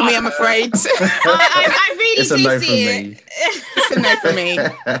do. Not for me. I'm afraid. I really do see it. It's a no for me.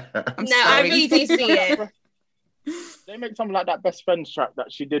 I really do see it. They make something like that Best Friends track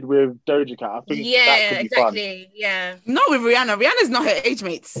that she did with Doja Cat. I think that could be exactly. Fun. Yeah. Not with Rihanna. Rihanna's not her age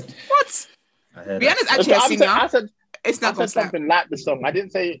mates. What? Rihanna's actually a singer. I said something like the song. I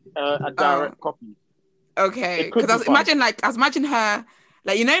didn't say a direct copy. Okay, because I was imagining her,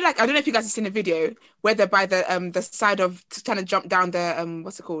 like, you know, like, I don't know if you guys have seen a video where they're by the side of trying to jump down the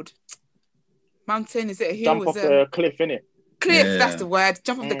what's it called? Mountain? Is it a hill? Jump off the cliff, innit? Cliff, that's the word.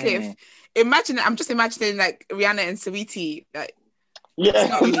 Jump off the cliff. I'm just imagining like Rihanna and Saweetie, like. Yeah.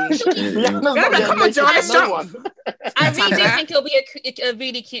 Come on, Joe, let's jump. I really do think it'll be a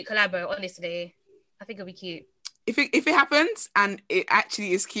really cute collabo, honestly. I think it'll be cute. If it happens and it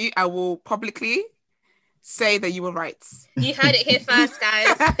actually is cute, I will publicly say that you were right. You heard it here first,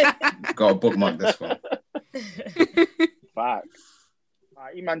 guys. Got to bookmark this one. Facts.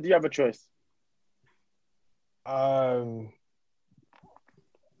 Iman, do you have a choice?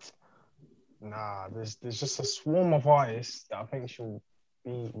 Nah, there's just a swarm of artists that I think she'll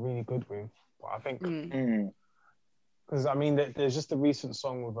be really good with. But I think because I mean, there's just a recent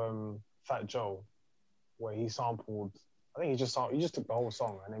song with Fat Joe where he sampled. I think he just took the whole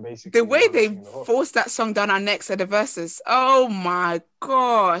song and then basically the way they forced that song down our necks at the verses. Oh my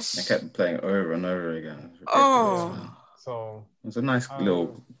gosh! They kept playing it over and over again. So it's a nice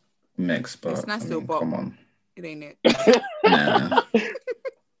little mix, but it's a nice little bop. Come on, it ain't it? Nah.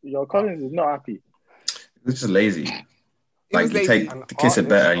 Your Collins is not happy. It's just lazy. Like you take the Kiss It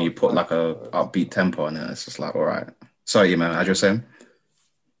Better and you put like a upbeat tempo in it. It's just like, all right. Sorry, man. As you're saying.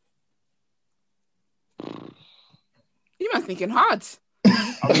 You must thinking hard.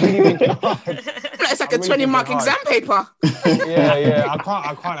 I'm really thinking hard. It's like a 20-mark exam paper. Yeah.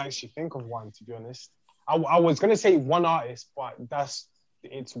 I can't actually think of one, to be honest. I was gonna say one artist, but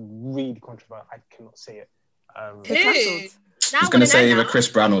it's really controversial. I cannot say it. I was gonna say either Chris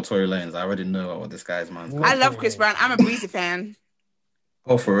Brown or Tory Lanez. I already know what this guy's man. I love Chris Brown. I'm a Breezy fan.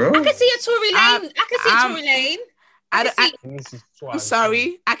 Oh, for real? I can see a Tory Lane. I can see Tory Lane. I'm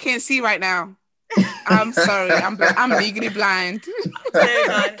sorry. I can't see right now. I'm sorry. I'm legally blind.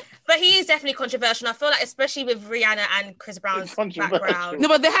 But he is definitely controversial. I feel like, especially with Rihanna and Chris Brown's background. No,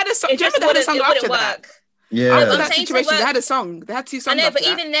 but they had a song. They had a song after that. Yeah, after that situation, they had a song. They had two songs. I know, but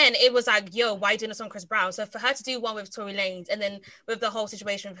even then, it was like, yo, why are you doing a song with Chris Brown? So for her to do one with Tory Lanez, and then with the whole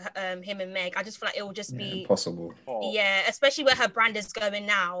situation with him and Meg, I just feel like it will just be impossible. Yeah, especially where her brand is going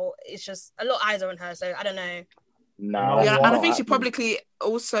now. It's just a lot of eyes are on her. So I don't know. No, yeah, and I think she publicly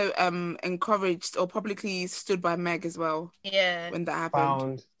also encouraged or publicly stood by Meg as well. Yeah, when that happened.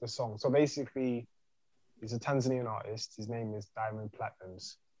 Found the song. So basically, He's a Tanzanian artist. His name is Diamond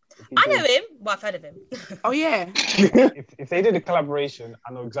Platnumz. I know him. Well, I've heard of him. Oh yeah. If they did a collaboration,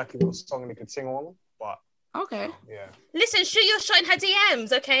 I know exactly what song they could sing on. But okay. Yeah. Listen, shoot your shot in her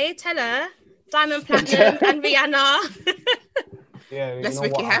DMs, okay? Tell her Diamond Platinum and Rihanna. Yeah, let's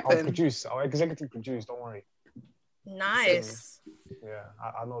make it happen. I'll executive produce. Don't worry. Nice. Yeah,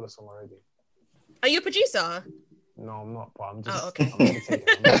 I know the song already. Are you a producer? No, I'm not, but I'm just. Oh, okay.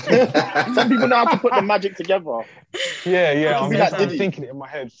 Some people know how to put the magic together. Yeah. I'm like thinking it in my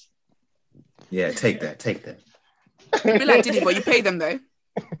head. Yeah, take that. You be like Diddy, but you pay them though.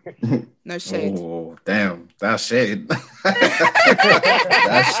 No shade. Oh, damn. That's shade.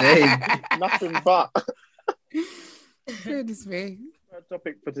 That's shade. Nothing but. Goodness me. Our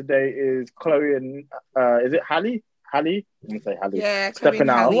topic for today is Chloe and is it Halle? Halle? I'm gonna say Halle. Yeah, Stepping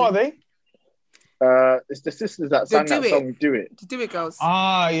out. Who are they? It's the sisters that sang that song "Do It." Do It, girls.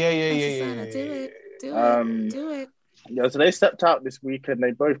 Ah, yeah. Do it. Yeah, so they stepped out this week and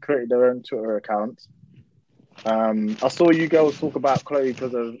they both created their own Twitter accounts. I saw you girls talk about Chloe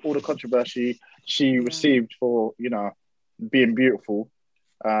because of all the controversy she received for, being beautiful.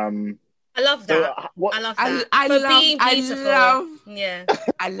 I love that. I love that.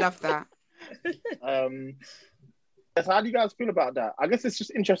 I love that. So how do you guys feel about that? I guess it's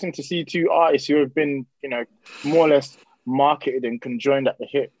just interesting to see two artists who have been, more or less marketed and conjoined at the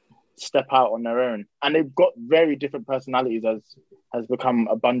hip step out on their own. And they've got very different personalities, as has become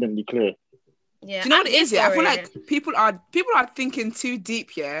abundantly clear. Yeah. Do you know what it is? I feel like people are thinking too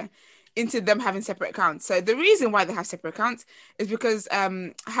deep into them having separate accounts. So the reason why they have separate accounts is because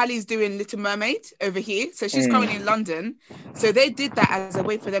Halle's doing Little Mermaid over here. So she's currently in London. So they did that as a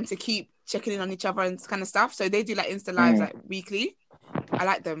way for them to keep checking in on each other and kind of stuff. So they do like Insta lives like weekly. I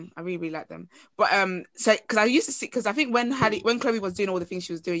like them. I really, really like them. But so because I used to see, because I think when Chloe was doing all the things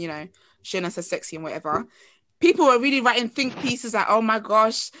she was doing, showing us her sexy and whatever, people were really writing think pieces like, oh my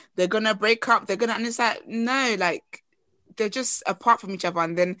gosh, they're gonna break up, and it's like, no, like they're just apart from each other.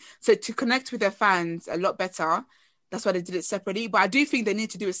 And then so to connect with their fans a lot better, that's why they did it separately. But I do think they need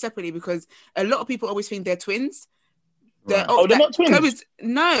to do it separately because a lot of people always think they're twins. They're not twins.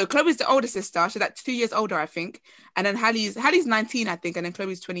 Chloe's the older sister. She's like 2 years older, I think. And then Halle's 19, I think, and then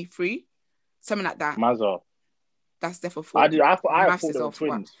Chloe's 23, something like that. Mazza. That's definitely four. I thought they were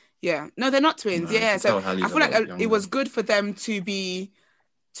twins. Yeah, no, they're not twins. No, yeah, so I feel like younger. It was good for them to be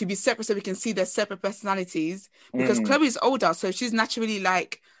separate, so we can see their separate personalities. Because Chloe's older, so she's naturally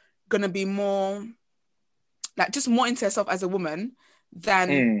like gonna be more, like just more into herself as a woman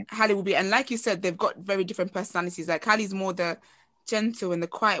than Halle will be. And like you said, they've got very different personalities. Like Halle's more the gentle and the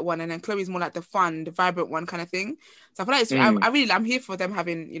quiet one, and then Chloe's more like the fun, the vibrant one kind of thing. So I feel like I'm here for them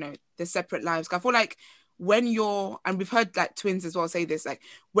having, their separate lives. I feel like when and we've heard like twins as well say this, like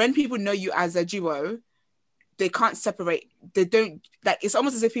when people know you as a duo, they can't separate. They don't, like, it's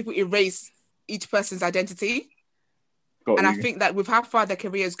almost as if people erase each person's identity. I think that with how far their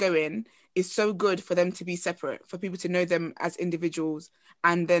careers going, it's so good for them to be separate, for people to know them as individuals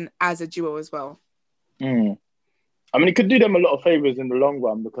and then as a duo as well. I mean, it could do them a lot of favors in the long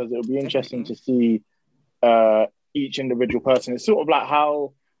run because it'll be interesting to see each individual person. It's sort of like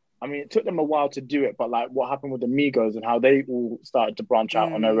how, I mean, it took them a while to do it, but like what happened with the Migos and how they all started to branch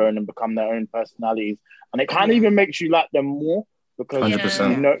out on their own and become their own personalities. And it kind of even makes you like them more because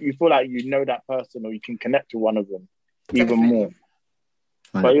 100%. You feel like you know that person or you can connect to one of them even more.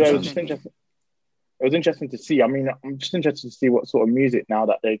 100%. But yeah, it was just interesting. It was interesting to see. I mean, I'm just interested to see what sort of music now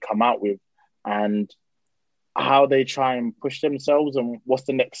that they come out with and how they try and push themselves and what's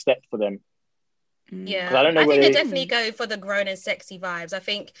the next step for them. Yeah, I think they definitely go for the grown and sexy vibes. I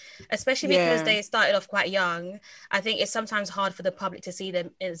think, especially because they started off quite young, I think it's sometimes hard for the public to see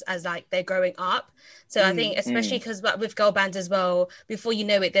them as like they're growing up. So I think, especially because with girl bands as well, before you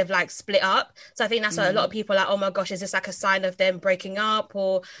know it, they've like split up. So I think that's why a lot of people are like, oh my gosh, is this like a sign of them breaking up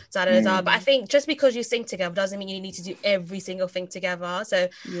or da da da? But I think just because you sing together doesn't mean you need to do every single thing together. So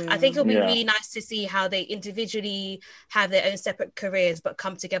I think it'll be really nice to see how they individually have their own separate careers but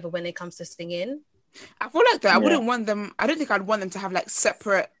come together when it comes to singing. I feel like that. I wouldn't want them. I don't think I'd want them to have like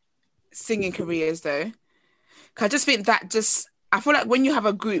separate singing careers though. Cause I just think that I feel like when you have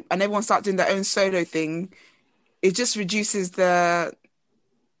a group and everyone starts doing their own solo thing, it just reduces the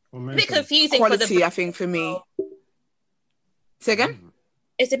a bit confusing quality, I think, for me. Say again?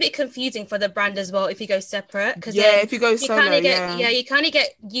 It's a bit confusing for the brand as well if you go separate. If you go solo, you kind of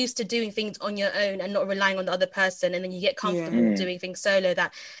get used to doing things on your own and not relying on the other person, and then you get comfortable doing things solo.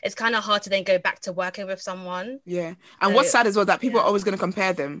 That it's kind of hard to then go back to working with someone. Yeah, and what's sad as well that people are always going to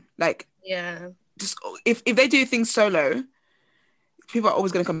compare them. Like, just if they do things solo, people are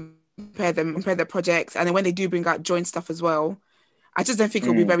always going to compare their projects, and then when they do bring out joint stuff as well, I just don't think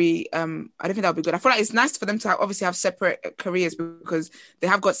it'll be very. I don't think that'll be good. I feel like it's nice for them to obviously have separate careers because they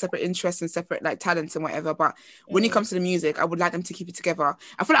have got separate interests and separate like talents and whatever. But when it comes to the music, I would like them to keep it together.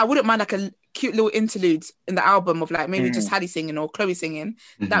 I feel like I wouldn't mind like a cute little interlude in the album of like maybe just Halle singing or Chloe singing.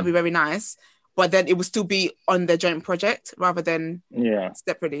 That'd be very nice. But then it would still be on their joint project rather than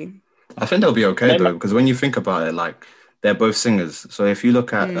separately. I think they'll be okay though, because when you think about it, like they're both singers. So if you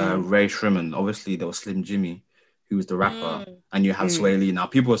look at Ray Shrimon, obviously there was Slim Jimmy, who was the rapper, and you have Sway Lee. Now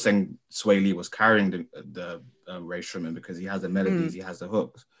people were saying Sway Lee was carrying the Ray Shrimon because he has the melodies, he has the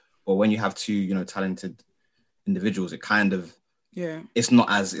hooks. But when you have two, talented individuals, it kind of it's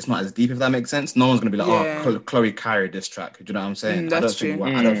not as deep, if that makes sense. No one's gonna be like, Chloe carried this track. Do you know what I'm saying? I don't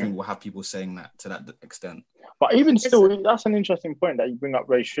think we'll have people saying that to that extent. But even still, that's an interesting point that you bring up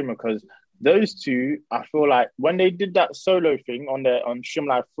Ray Shrimon, because those two, I feel like when they did that solo thing on Shrimon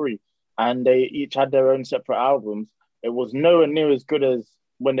Live 3, and they each had their own separate albums, it was nowhere near as good as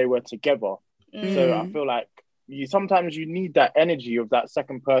when they were together. So I feel like sometimes you need that energy of that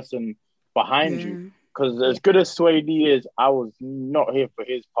second person behind you. Because as good as Sway Lee is, I was not here for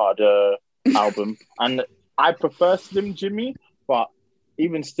his part of the album. And I prefer Slim Jimmy, but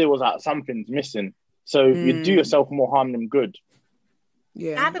even still was like something's missing. So you do yourself more harm than good.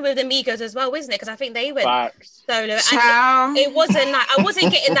 Yeah, it happened with the Migos as well, isn't it? Because I think they went solo, Ciao. and it wasn't like I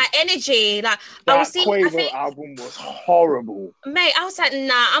wasn't getting that energy. Like that I was seeing, Quavo album was horrible, mate. I was like,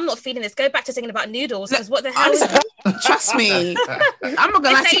 nah, I'm not feeling this. Go back to singing about noodles, because what the hell? Trust me, I'm not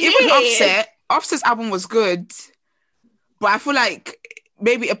gonna lie to you. Even Offset's album was good, but I feel like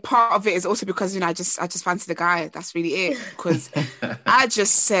maybe a part of it is also because I just fancy the guy. That's really it. Because I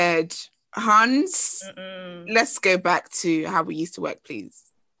just said, Hans, let's go back to how we used to work,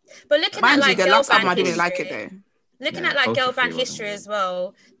 please. But looking at like the last album, I didn't didn't like it though. Looking at like girl band history as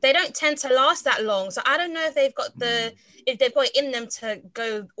well, they don't tend to last that long. So I don't know if they've got it in them to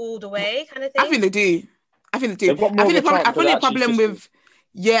go all the way, kind of thing. I think they do. I think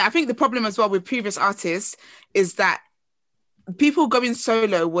the problem as well with previous artists is that people going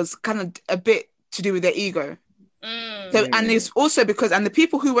solo was kind of a bit to do with their ego. So, and it's also because the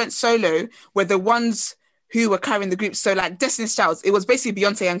people who went solo were the ones who were carrying the group. So like Destiny's Child, it was basically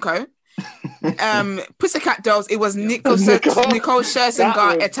Beyonce and co. Pussycat Dolls, it was Nicole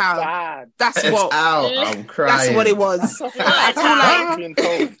Scherzinger et al. That's what. I'm crying. That's what it was. I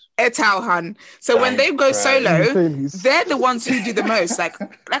feel like et al. Hun. So when they go solo, they're the ones who do the most. Like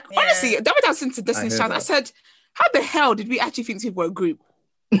honestly, that was listening to Destiny's Child. I said, how the hell did we actually think people were a group?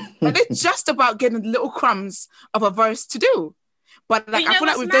 And they're just about getting little crumbs of a verse to do. But like I feel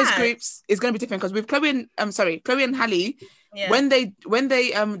like with those groups, it's gonna be different because with Chloe and Halle, when they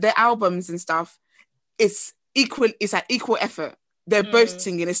their albums and stuff, it's like equal effort. They're both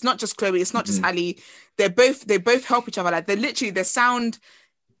singing. It's not just Chloe, it's not just Halle. They both help each other. Like they're literally, their sound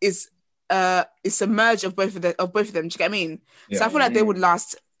is it's a merge of both of them. Do you get what I mean? Yeah. So I feel like they would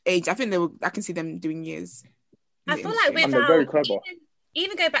last age. I can see them doing years. I feel like they're very clever.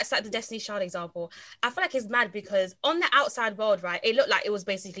 Even go back to like the Destiny's Child example, I feel like it's mad because on the outside world, right, it looked like it was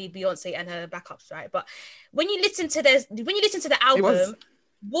basically Beyonce and her backups, right? But when you listen to the album,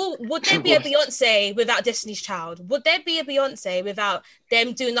 would there be a Beyonce without Destiny's Child? Would there be a Beyonce without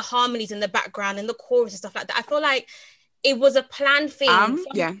them doing the harmonies in the background and the chorus and stuff like that? I feel like it was a planned thing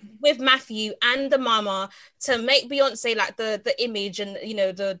with Matthew and the mama to make Beyonce like the image and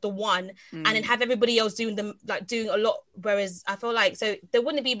the one, and then have everybody else doing a lot. Whereas I feel like there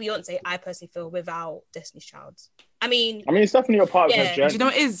wouldn't be Beyonce, I personally feel, without Destiny's Child. I mean, it's definitely a part of her journey. Do you know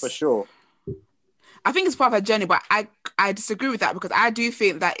what it is? For sure. I think it's part of her journey, but I disagree with that because I do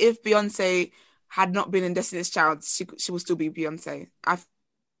think that if Beyonce had not been in Destiny's Child, she would still be Beyonce. I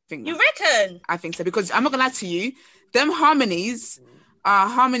think. You reckon? I think so because I'm not gonna lie to you. Them harmonies are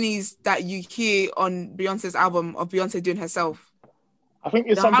harmonies that you hear on Beyonce's album of Beyonce doing herself. I think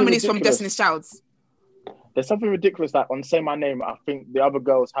it's the harmonies ridiculous. From Destiny's Child. There's something ridiculous that on Say My Name, I think the other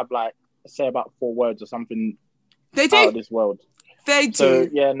girls have say about 4 words or something. They do. Out of this world. They do. So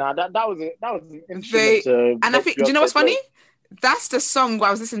yeah, that was an instrument. And I think, do you know what's funny? That's the song I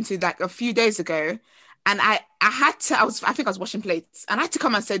was listening to like a few days ago, and I think I was washing plates, and I had to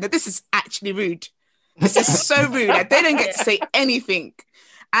come and say that this is actually rude. This is so rude. Like, they don't get to say anything.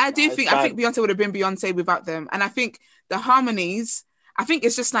 I think Beyonce would have been Beyonce without them. And I think the harmonies, I think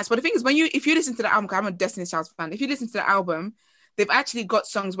it's just nice. But the thing is, if you listen to the album, I'm a Destiny's Child fan. If you listen to the album, they've actually got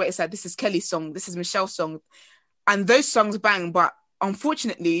songs where it's like, this is Kelly's song, this is Michelle's song. And those songs bang. But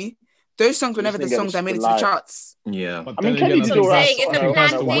unfortunately, those songs were never the songs that made it to the charts. Yeah. But Kelly did all right.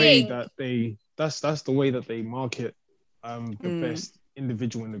 That's the way that they market the best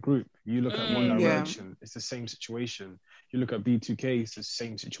individual in the group. You look at One Direction, it's the same situation. You look at B2K, it's the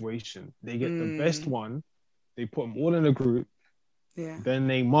same situation. They get the best one, they put them all in a group, then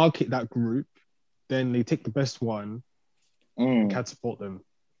they market that group, then they take the best one and catapult them.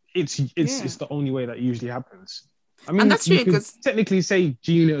 It's the only way that usually happens. I mean, that's you could technically say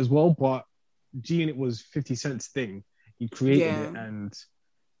G-Unit as well, but G-Unit was 50 Cent's thing. He created it, and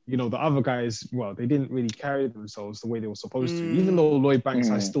you know, the other guys, well, they didn't really carry themselves the way they were supposed to. Even though Lloyd Banks,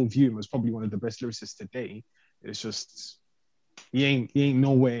 I still view him as probably one of the best lyricists today. It's just he ain't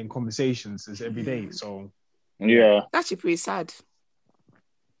nowhere in conversations as every day. So that's actually pretty sad.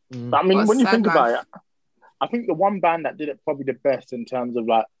 I mean, when you think about it, I think the one band that did it probably the best in terms of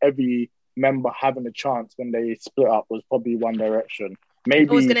like every member having a chance when they split up was probably One Direction. Maybe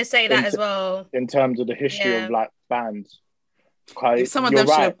I was going to say that as well. In terms of the history of like bands. Some of them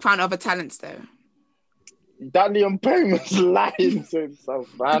should have found other talents though. That Liam Payne was lying to himself,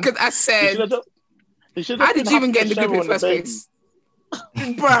 man. Because I said, how did you even get in the group in the first place?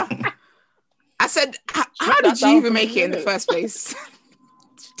 Bruh. I said, how did you even make it in the first place?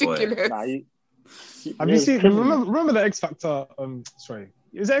 Ridiculous. Have you seen? Remember the X Factor? Sorry,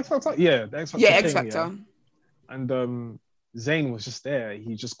 is it X Factor? Yeah, the X Factor. Yeah, X Factor. And Zayn was just there.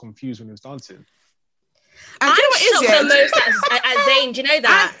 He just confused when he was dancing. I'm shocked the most at Zayn. Do you know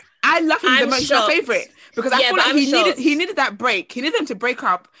that? I love him the most. He's my favorite because I feel like he needed that break. He needed them to break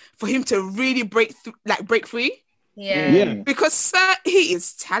up for him to really break free. Yeah. Because he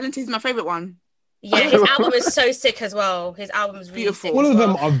is talented. He's my favorite one. Yeah, his album is so sick as well. His album is really beautiful. All of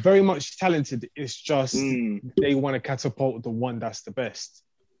them are very much talented. It's just they want to catapult the one that's the best.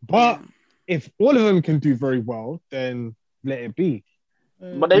 But if all of them can do very well, then let it be.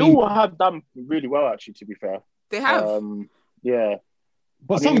 But they all have done really well, actually, to be fair. They have. Yeah.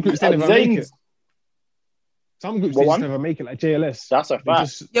 But some groups never make it. Some groups just never make it, like JLS. That's a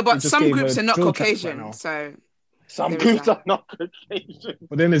fact. But some groups are not Caucasian, so... Some groups are not Caucasian.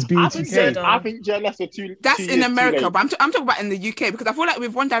 But then there's B2K. I think JLS are too... That's in America, but I'm talking about in the UK, because I feel like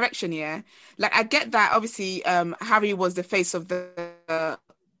with One Direction, like I get that, obviously, Harry was the face of the...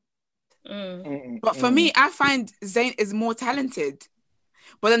 But for me, I find Zayn is more talented.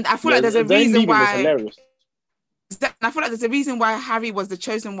 But then I feel like there's a reason why... I feel like there's a reason why Harry was the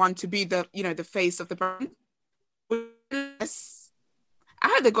chosen one to be the, the face of the brand. I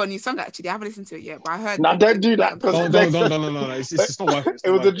heard they got a new song actually. I haven't listened to it yet, but I heard. No, don't do that. No. It's not worth it.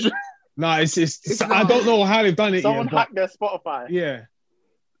 It was a dream. No, it's I don't know how they've done it. Someone hacked their Spotify. Yeah.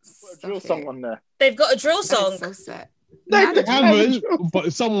 Put a drill song on there. They've got a drill song. So sad. They haven't,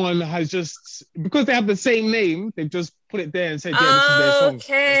 but someone has just, because they have the same name, they've just put it there and said, yeah, this is their song.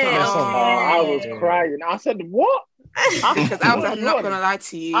 Okay. Their song. I was crying. I said, what? Because I was not going to lie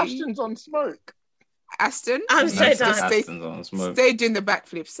to you. Ashton's on smoke. Aston? I'm so done. Stay doing the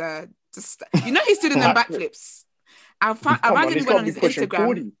backflips, sir. He's still doing the backflips. I randomly went on his Instagram.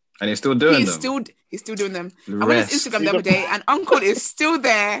 40. And he's still doing them. He's still doing them. I went on his Instagram the other day and Uncle is still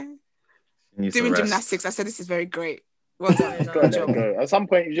there doing gymnastics. I said, this is very great. Well done. You gotta let it go. At some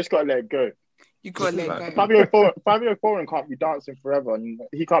point, you just gotta let it go. You gotta let it go. Fabio Foreign can't be dancing forever, and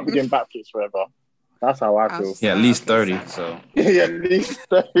he can't be doing backflips forever. That's how I feel. Yeah, at least 30. So yeah, at least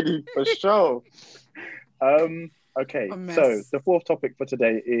 30 for sure. Okay, so the fourth topic for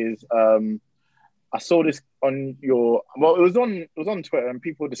today is I saw this on your it was on Twitter and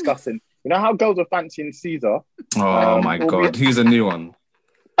people were discussing. You know how girls were fancying Caesar? Oh my god, who's a new one?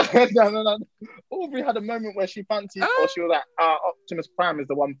 No. Aubrey had a moment where she fancied, or she was like, Optimus Prime is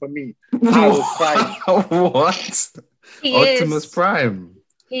the one for me. I was crying. What? Optimus Prime.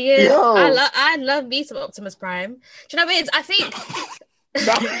 He is. Yo. I love me some Optimus Prime. Do you know what it is? I think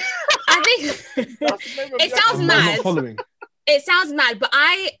it sounds mad. It sounds mad, but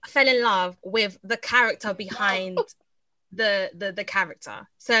I fell in love with the character behind the character.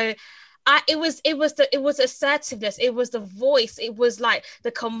 So it was assertiveness, it was the voice, it was like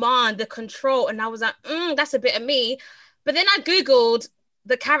the command, the control, and I was like, that's a bit of me. But then I googled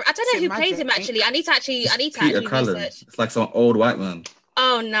the character. I don't know who plays him actually. I need to actually research. It's like some old white man.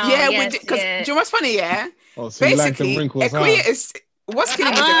 Oh no! Yeah, because do you know what's funny? Yeah, basically, Equia is what's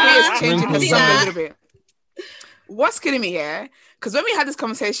killing me. Equia is changing her song a little bit. What's killing me? Yeah, because when we had this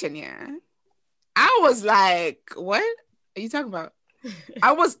conversation, I was like, "What are you talking about?"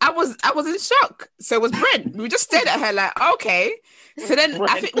 I was in shock. So it was Brent. We just stared at her like, "Okay." So then Brent.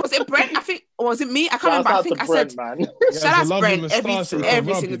 I think was it Brent? Or was it me? I can't remember. I think I said, "Shout out Brent" every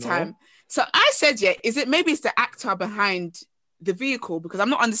single time. So I said, is it maybe it's the actor behind the vehicle, because I'm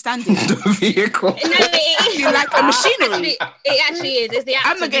not understanding the vehicle. No, it is like a machinery. It actually is. It's the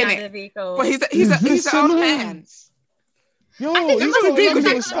actor behind the vehicle. But he's an old man. Yo, I think you it must got be to good.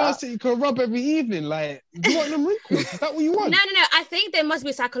 your stars that you can rub every evening. Like, you want them wrinkles? Is that what you want? No. I think there must be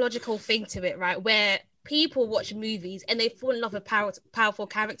a psychological thing to it, right? Where people watch movies and they fall in love with powerful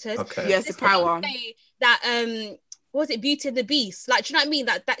characters. Okay. Yes, the power. That what was it, Beauty and the Beast? Like, do you know what I mean?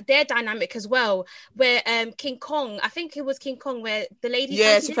 That they're dynamic as well. Where King Kong, I think it was King Kong, where the lady.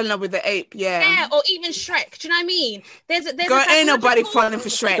 Yeah, she fell in love with the ape. Yeah, or even Shrek. Do you know what I mean? There's ain't nobody falling for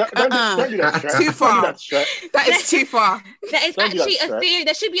Shrek. Don't do that, Shrek. Too far. Don't do that, Shrek. That is too far. There is Don't do that, actually a Shrek. theory.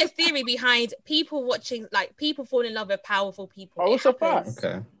 There should be a theory behind people watching, like people falling in love with powerful people. Oh, it's a fact.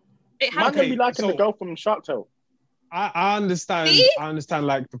 Okay. It Man happens. can be liking the girl from Shark Tale. I understand. See? I understand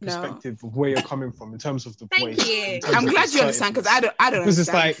like the perspective of where you're coming from in terms of the Thank voice. you. in terms I'm of glad the you understand because I don't Because it's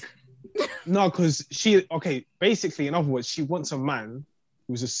understand. like, no, because basically, in other words, she wants a man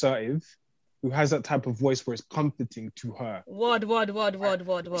who's assertive, who has that type of voice where it's comforting to her. Word. She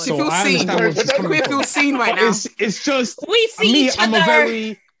So feels I seen. understand where she's coming We from. feel seen right But now. it's just We see me. each I'm other.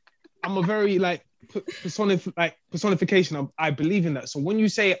 a very like personification. I believe in that. So when you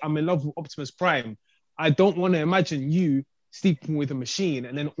say I'm in love with Optimus Prime, I don't want to imagine you sleeping with a machine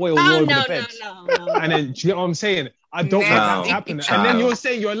and then oil all over the bed. No. And then, do you get what I'm saying? I don't want that to happen. And then you're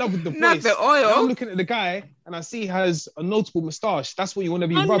saying you're in love with the voice. Not the oil. Now I'm looking at the guy and I see he has a notable moustache. That's what you want to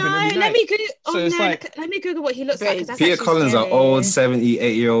be Oh rubbing no, every night. let me Google. So it's like, let me Google what he looks like. 'Cause that's Peter actually Collins, an scary. old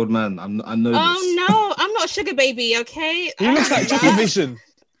 78-year-old man. I know this. Oh no, I'm not a sugar baby. Okay. he looks like Chucky Vision.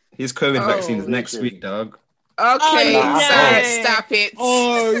 His COVID vaccine is next week, dog. Okay, Oh, no. sir, stop it.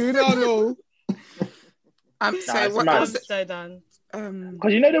 Oh, you don't know. I'm it's so what mad. was I'm it? so done.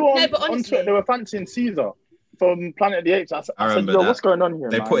 Because they were on, but on honestly- Twitter, they were fancying Caesar from Planet of the Apes. I said, remember yo, that. what's going on here,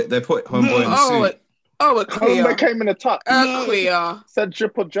 They man? put Homeboy in the suit. a queer. Homeboy came in a tuck. A queer. Said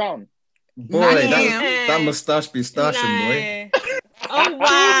drip or drown. Boy, Damn. that moustache be stashing, boy. Oh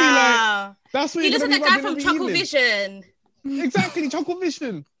wow. That's what He you're looks gonna like be that guy rubbing from every Chuckle evening. Vision. Exactly, Chuckle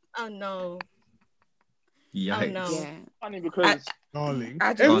Vision. Oh no. Yikes. Oh no. Yeah. Funny because Darling.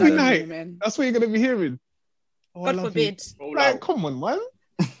 I don't Every know, night. man. That's what you're gonna be hearing. Oh, I God love forbid. you. Like, come on, man.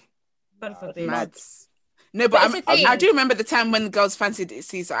 God forbid. Mad. No, But but it's a thing. I do remember the time when the girls fancied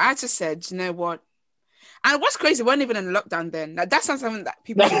Caesar. I just said, you know what? And what's crazy, we weren't even in lockdown then. Like, that sounds something that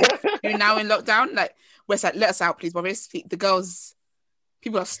people should do now in lockdown. Like, where it's like, let us out, please. But basically, the girls,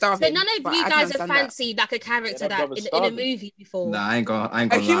 people are starving. So none of but you I don't guys have understand that. fancied like a character Yeah, that that in a starving. movie before. Nah, I ain't gonna A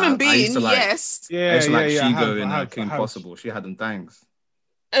lie. human I being, used to like, yes. I used to like I Shigo in have, Kim I have. Possible. She had them thangs.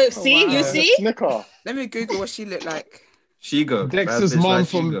 Oh, see, wow. you see? Snicker. Let me Google what she looked like. Shigo. Dexter's bad bitch mom like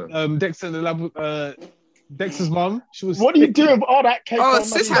from Shigo. Dexter and the Lab. Dexter's mom. She was. What do you do with all that cake Oh, on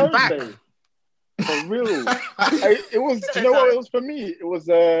sis my had back. Thursday? For real. It was, do you know what it was for me? It was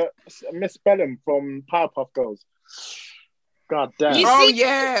Miss Bellum from Powerpuff Girls. God damn. You Oh, see,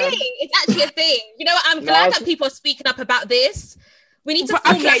 yeah. it's a thing. It's actually a thing. You know what? I'm glad that people are speaking up about this. We need to But,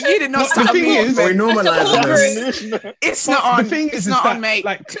 form okay, like you did not The start a thing is, movement. we normalize this. It's not on. The thing It's is not that, on, mate.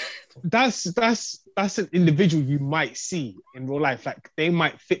 like, that's an individual you might see in real life. Like, they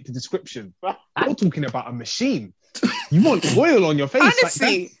might fit the description. You're talking about a machine. You want oil on your face.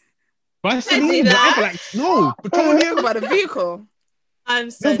 Honestly, Like, Don't do Vaseline, that. whatever. Like, no, petroleum. about a vehicle. I'm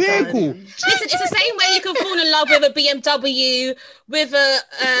so The vehicle. done. Listen, it's the same way you can fall in love with a BMW, with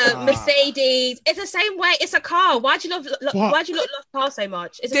a Mercedes. It's the same way. It's a car. Why'd you love cars so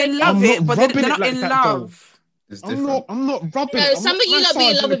much? It's the They same love I'm it, not but rubbing they're it not like in that, love. It's I'm different. not rubbing No, it. some of you lot be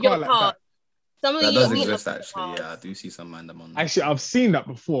in love with your car. Some of That you does lot be in love exist, with your actually. cars. Yeah, I do see some man them on. Actually, I've seen that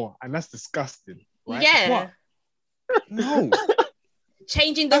before, and that's disgusting. Right? Yeah. What? No,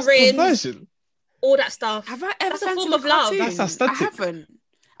 Changing the that's rims, perversion. all that stuff. Have I ever That's a fancied form a of love. cartoon? That's aesthetic. I haven't.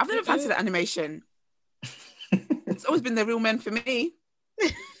 I've never fancied that animation. It's always been the real men for me.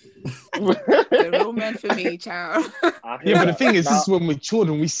 The real men for me, child. Yeah, but the thing is, this is when we're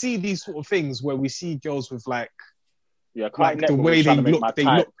children, we see these sort of things where we see girls with like the way they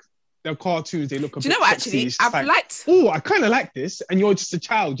look, their cartoons, they look a Do bit you know what, sexy. actually? It's just I've like, liked... oh, I kind of like this. And you're just a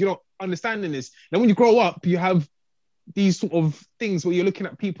child. You're not understanding this. Then when you grow up, you have these sort of things where you're looking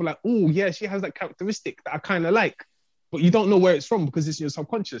at people like, oh, yeah, she has that characteristic that I kind of like. But you don't know where it's from because it's in your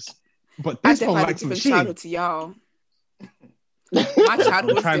subconscious. But this one likes a machine. Childhood to y'all. My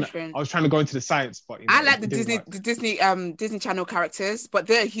childhood was different. I was trying to go into the science, but I like the Disney Channel characters, but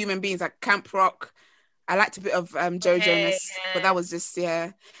they're human beings like Camp Rock. I liked a bit of Joe Jonas, but that was just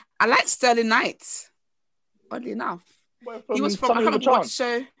I liked Sterling Knight. Oddly enough, he was from. I can't remember what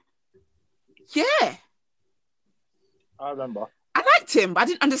show. Yeah, I remember. I liked him, but I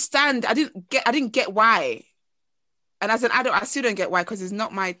didn't understand. I didn't get why. And as an adult, I still don't get why because he's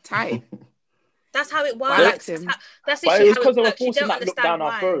not my type. That's how it works. I liked him. That's But it was how because they were works. You forcing don't that look understand down our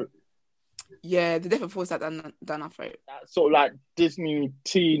why. throat. Yeah, they definitely forced that down our throat. That sort of like Disney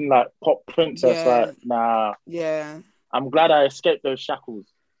teen, like pop princess. Yeah. Like, nah. Yeah. I'm glad I escaped those shackles.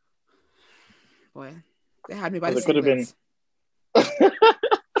 Boy, they had me by the It could have been.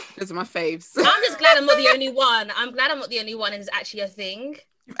 Those are my faves. I'm just glad I'm not the only one. I'm glad I'm not the only one, and it's actually a thing.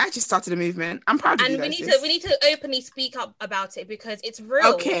 You've actually started a movement. I'm proud of you. And we need to openly speak up about it because it's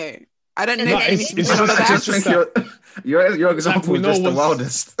real. Okay. I don't know. No, if it's I just think your example is just the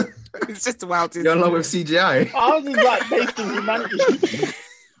wildest. It's just the wildest. You're in love with CGI. I was just like tasting humanity.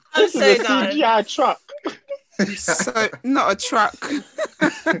 I'm so done. CGI truck. So not a truck.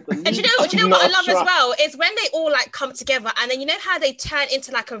 And do you know what I love as well is when they all like come together, and then you know how they turn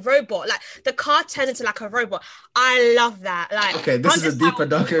into like a robot, like the car turns into like a robot. I love that. Like, okay, this is a deeper,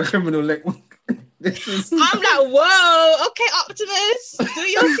 darker criminal link. I'm like, whoa, okay, Optimus, do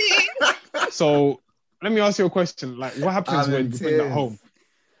your thing. So let me ask you a question. Like, what happens when you bring that home?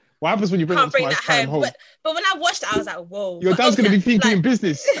 What happens when you bring Optimus Prime home? But when I watched it, I was like, whoa. Your dad's going to be thinking in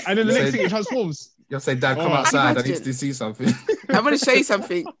business, and then the next thing it transforms. You'll say, Dad, come outside. I need to see something. I want to show you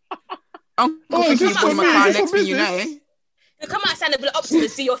something. Uncle thinking you bought my car next thing you know. You come outside and be like,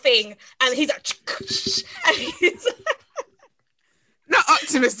 Optimus, do your thing. And he's like, and he's not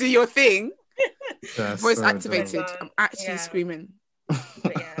Optimus, do your thing. Voice so activated. dumb. I'm actually screaming.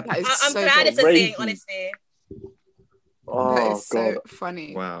 Yeah. I'm so glad it's a thing, honestly. Oh, that is so God.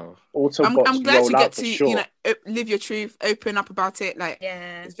 funny. Wow. I'm glad you get to live your truth, open up about it. Like,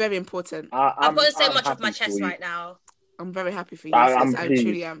 it's very important. I've got so much off my chest right now. I'm very happy for you. I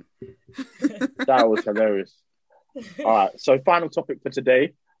truly am. That was hilarious. All right, so final topic for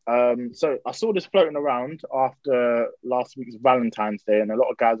today. So I saw this floating around after last week's Valentine's Day, and a lot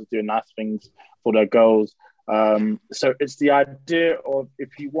of guys are doing nice things for their girls. So it's the idea of if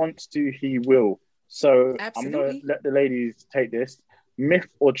he wants to, he will. So absolutely. I'm going to let the ladies take this. Myth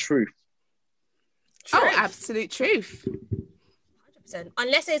or truth? Oh, absolute truth. 100%.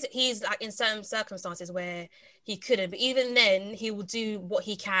 Unless he's like in certain circumstances where he couldn't, but even then he will do what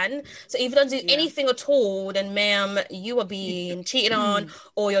he can. So if he doesn't do anything at all, then ma'am, you are being cheated on,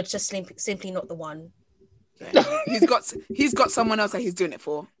 or you're just simply not the one. He's got someone else that he's doing it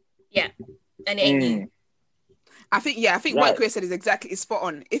for. Yeah, and it ain't you. I think what Chris said is spot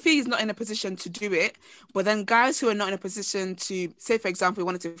on. If he's not in a position to do it, but then guys who are not in a position to, say for example, he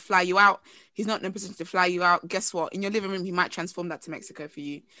wanted to fly you out, he's not in a position to fly you out. Guess what? In your living room, he might transform that to Mexico for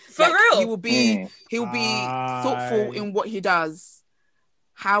you. For real, he will be thoughtful in what he does.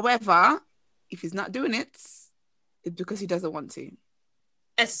 However, if he's not doing it, it's because he doesn't want to.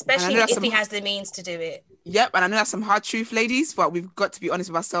 Especially if he has the means to do it. Yep, and I know that's some hard truth, ladies, but we've got to be honest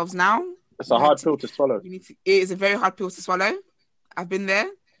with ourselves now. It's a hard pill to swallow. It is a very hard pill to swallow. I've been there.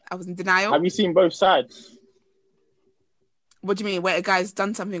 I was in denial. Have you seen both sides? What do you mean? Where a guy's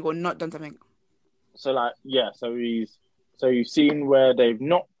done something or not done something? So you've seen where they've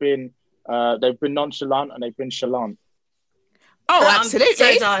not been, they've been nonchalant and they've been chalant. Oh,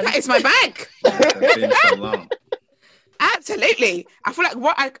 absolutely. That is my bag. Absolutely. I feel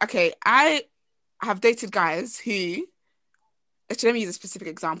like I have dated guys who, actually, let me use a specific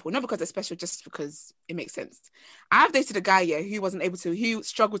example, not because they're special, just because it makes sense. I've dated a guy, who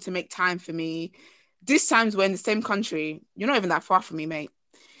struggled to make time for me. These times we're in the same country. You're not even that far from me, mate.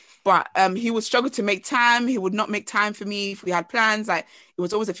 But he would struggle to make time. He would not make time for me if we had plans. Like, it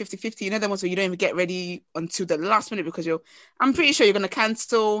was always a 50-50. You know, the ones where you don't even get ready until the last minute because I'm pretty sure you're going to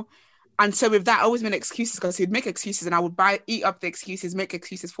cancel. And so with that, I always made excuses because he'd make excuses and I would eat up the excuses, make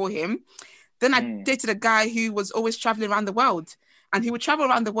excuses for him. Then I dated a guy who was always traveling around the world, and he would travel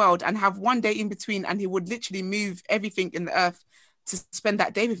around the world and have one day in between, and he would literally move everything in the earth to spend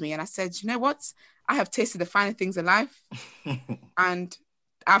that day with me. And I said, you know what? I have tasted the finer things in life. And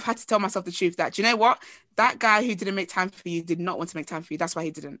I've had to tell myself the truth that, you know what? That guy who didn't make time for you did not want to make time for you. That's why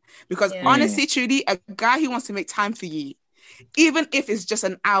he didn't. Because honestly, truly, a guy who wants to make time for you, even if it's just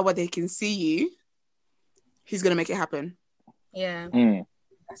an hour they can see you, he's going to make it happen. Yeah.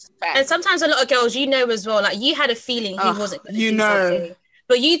 And sometimes a lot of girls, as well, like you had a feeling he wasn't going to do something,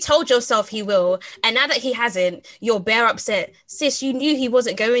 but you told yourself he will, and now that he hasn't, you're bare upset. Sis, you knew he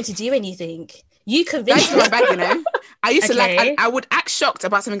wasn't going to do anything. You convinced my bag, I used to I would act shocked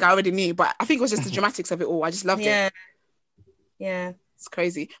about something I already knew, but I think it was just the dramatics of it all. I just loved it. Yeah. It's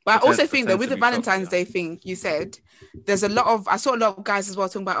crazy. But I also think that with the Valentine's Day thing you said, I saw a lot of guys as well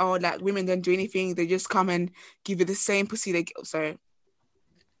talking about, like women don't do anything. They just come and give you the same pussy they get. Sorry.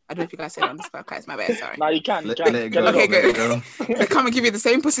 I don't know if you guys said it on this podcast. It's my bad, sorry. No, you can. Okay, good. They come and give you the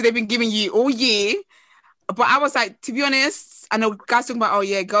same pussy they've been giving you all year. But I was like, to be honest, I know guys talking about,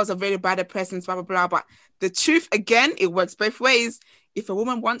 girls are very bad at presents, blah, blah, blah. But the truth, again, it works both ways. if a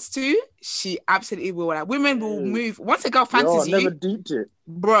woman wants to, she absolutely will. Like, women will move. Once a girl fancies you, never deeped it,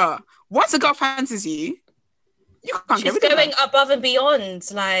 bruh. Once a girl fancies you, you can't get She's rid of her. going above and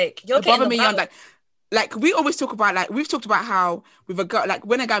beyond. Like, you're above getting and beyond. about. Like we always talk about, like we've talked about how with a girl, like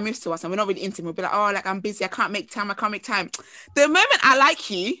when a guy moves to us and we're not really into him, we'll be like, oh, like I'm busy, I can't make time. The moment I like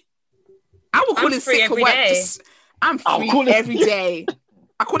you, I will call it sick for work. I'm free every day.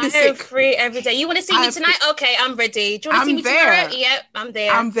 I call it sick. I'm free every day. You want to see me tonight? Okay, I'm ready. Do you want to see me tomorrow? Yep, I'm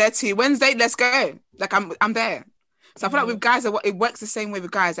there. I'm there too. Wednesday, let's go. Like I'm there. So I feel like with guys, it works the same way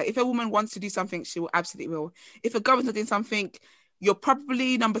with guys. Like if a woman wants to do something, she will absolutely will. If a girl is not doing something, you're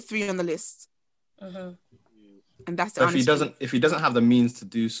probably number 3 on the list. And that's the if he doesn't have the means to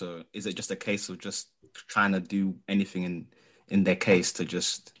do so, is it just a case of just trying to do anything in their case to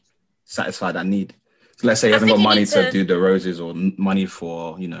just satisfy that need? So let's say he hasn't got money to do the roses or money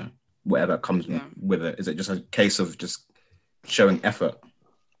for, you know, whatever comes with it. Is it just a case of just showing effort?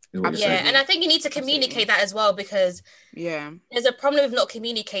 And I think you need to communicate that as well, because there's a problem with not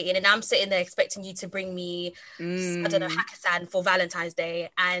communicating, and I'm sitting there expecting you to bring me I don't know, Hakkasan for Valentine's Day,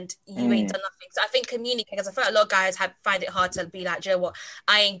 and you ain't done nothing. So I think communicate, because I feel like a lot of guys find it hard to be like, do you know what,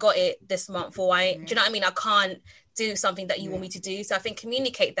 I ain't got it this month, or do you know what I mean, I can't do something that you want me to do. So I think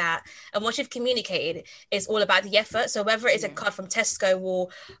communicate that, and once you've communicated, it's all about the effort. So whether it's a card from Tesco or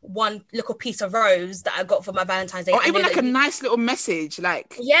one little piece of rose that I got for my Valentine's Day, or even like a nice little message,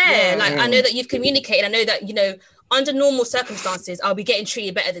 like I know that you've communicated. I know that, you know, under normal circumstances I'll be getting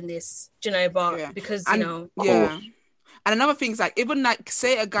treated better than this, do you know, but because you know, and another thing is, like, even like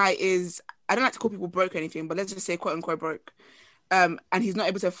say a guy is, I don't like to call people broke or anything, but let's just say quote unquote broke, and he's not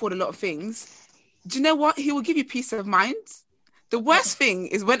able to afford a lot of things. Do you know what? He will give you peace of mind. The worst thing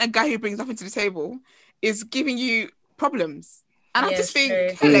is when a guy who brings nothing to the table is giving you problems. And I just think,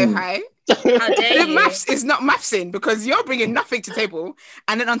 hello, hi. The maths is not mathsing, because you're bringing nothing to the table.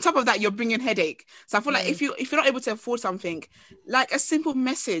 And then on top of that, you're bringing headache. So I feel like if you're not able to afford something, like a simple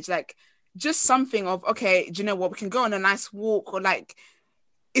message, like just something of, okay, do you know what? We can go on a nice walk, or like,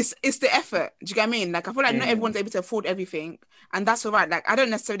 it's the effort. Do you get what I mean? Like, I feel like not everyone's able to afford everything, and that's all right. Like, I don't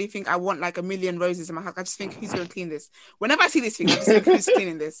necessarily think I want like 1 million roses in my house. I just think, who's going to clean this? Whenever I see this thing, I just think, who's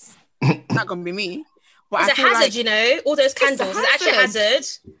cleaning this? It's not going to be me. But it's a hazard, like, you know, all those candles. It's actually a hazard.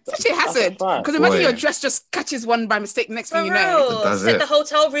 It's actually a hazard. Because imagine your dress just catches one by mistake. Next thing you know, set the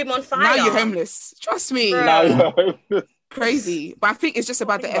hotel room on fire. Now you're homeless. Trust me. Now you're homeless. Crazy. But I think it's just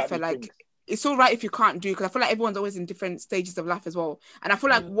about the effort. Like, it's all right if you can't do, because I feel like everyone's always in different stages of life as well. And I feel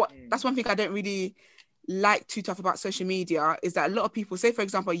like that's one thing I don't really like too tough about social media, is that a lot of people, say for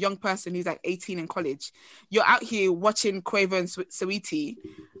example, a young person who's like 18 in college, you're out here watching Quavo and Saweetie,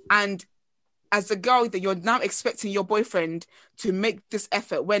 and as a girl that you're now expecting your boyfriend to make this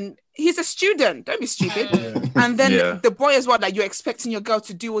effort when he's a student. Don't be stupid. And then the boy as well, like, you're expecting your girl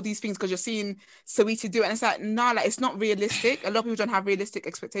to do all these things because you're seeing Saweetie do it. And it's like, nah, like, it's not realistic. A lot of people don't have realistic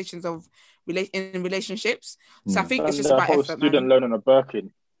expectations of in relationships. So I think it's just about effort, student loan on a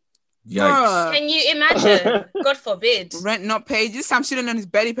Birkin. Yikes. Can you imagine? God forbid. Rent not paid. This time student loan is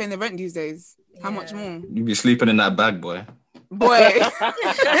barely paying the rent these days. How much more? You be sleeping in that bag, boy.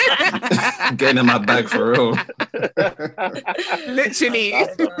 Getting in my bag for real. Literally.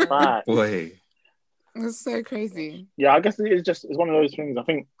 Boy. It's so crazy. Yeah, I guess it's one of those things. I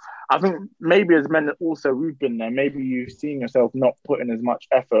think maybe as men also, we've been there. Maybe you've seen yourself not putting as much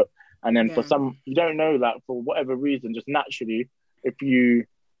effort, and then for some, you don't know, like, for whatever reason, just naturally, if you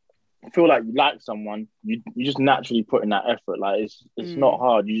feel like you like someone, you just naturally put in that effort. Like, it's not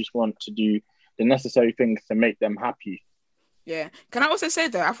hard. You just want to do the necessary things to make them happy. Yeah. Can I also say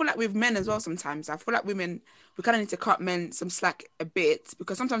though, I feel like with men as well sometimes, I feel like women, we kind of need to cut men some slack a bit,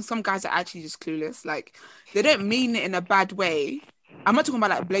 because sometimes some guys are actually just clueless. Like, they don't mean it in a bad way. I'm not talking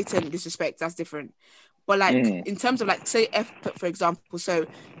about like blatant disrespect, that's different. But like in terms of like, say effort, for example, so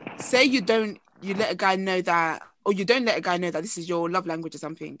say you let a guy know that, or you don't let a guy know that this is your love language or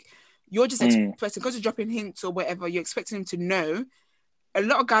something. You're just expecting, because you're dropping hints or whatever, you're expecting him to know. A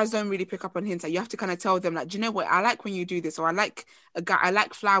lot of guys don't really pick up on hints. Like, you have to kind of tell them, like, do you know what? I like when you do this, or I like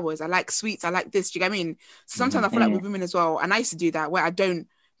flowers, I like sweets, I like this. Do you get what I mean? So sometimes I feel like with women as well, and I used to do that, where I don't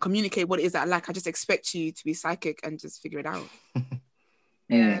communicate what it is that I like. I just expect you to be psychic and just figure it out.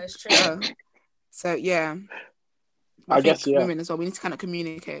 Yeah, it's true. So yeah, I guess women as well, we need to kind of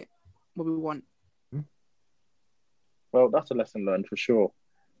communicate what we want. Well, that's a lesson learned for sure.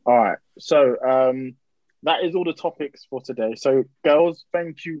 All right, so that is all the topics for today. So, girls,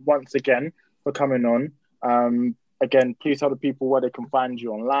 thank you once again for coming on. Again, please tell the people where they can find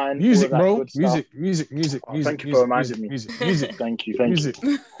you online. Music, bro. Music. Thank you for reminding me. Music. Thank you.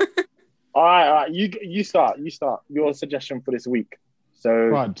 All right. You start. Your suggestion for this week. So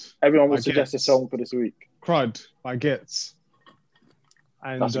Crud everyone will by suggest a Gets. song for this week. Crud by Gets.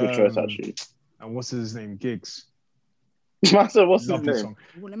 And, That's a good choice, actually. And what's his name? Gigs. Master, what's Love his this name?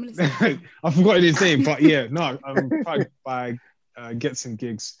 song. Ooh, let me listen. I've forgotten his name, but yeah, no, Crud by Gets and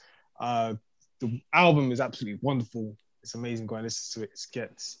Gigs. The album is absolutely wonderful. It's amazing. Go and listen to it. It's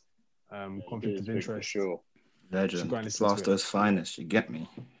Gets. Conflict of Interest. Sure. Legend. Blasto's finest. You get me.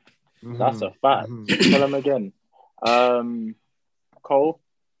 Mm-hmm. That's a fact. Tell him again. Cole?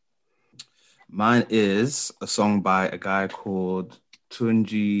 Mine is a song by a guy called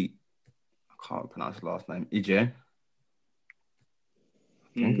Tunji. I can't pronounce his last name. EJ. I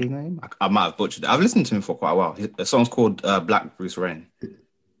think his name. I might have butchered it. I've listened to him for quite a while. The song's called Black Bruce Rain.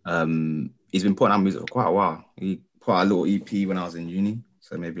 He's been putting out music for quite a while. He put out a little EP when I was in uni.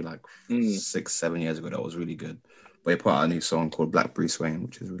 So maybe like 6-7 years ago. That was really good. But he put out a new song called Black Bruce Wayne,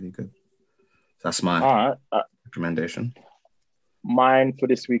 which is really good. That's my recommendation. Mine for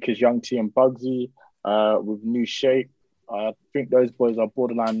this week is Young T and Bugsy with New Shape. I think those boys are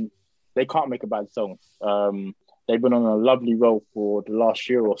borderline. They can't make a bad song. They've been on a lovely roll for the last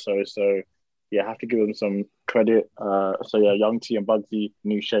year or so. So, yeah, I have to give them some credit. Young T and Bugsy,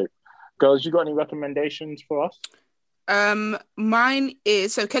 New Shape. Girls, you got any recommendations for us? Mine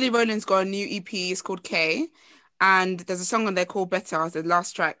is, so Kelly Rowland's got a new EP. It's called K. And there's a song on there called Better, the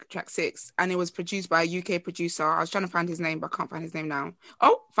last track 6. And it was produced by a UK producer. I was trying to find his name, but I can't find his name now.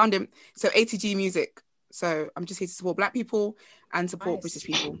 Oh, found him. So ATG Music. So I'm just here to support Black people and support British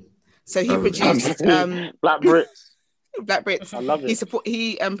people. So he produced Black Brits. Black Brits. I love it.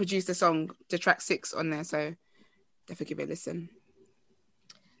 He produced the song, the track 6 on there. So definitely give it a listen.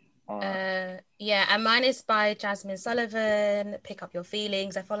 And mine is by Jasmine Sullivan. Pick Up Your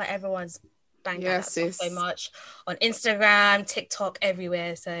Feelings. I feel like everyone's banged that song so much on Instagram, TikTok,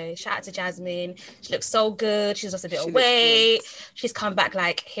 everywhere. So shout out to Jasmine. She looks so good. She's lost a bit of weight. She's come back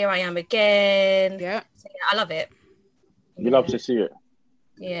like Here I Am Again. Yeah. So, I love it. You love to see it.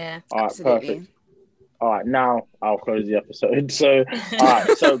 Yeah. All right, perfect. All right, now I'll close the episode. So, all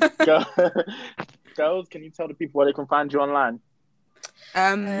right, so girls, can you tell the people where they can find you online?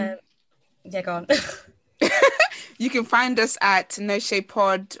 Yeah, go on. You can find us at NoShade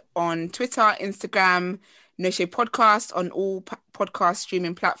Pod on Twitter, Instagram, NoShade Podcast on all podcast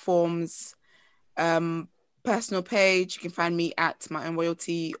streaming platforms. Personal page, you can find me at My Own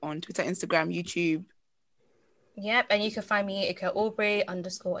Royalty on Twitter, Instagram, YouTube. Yep, and you can find me Ika Aubrey _ on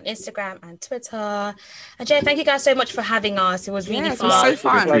Instagram and Twitter. And Jay, thank you guys so much for having us. It was really fun. It was so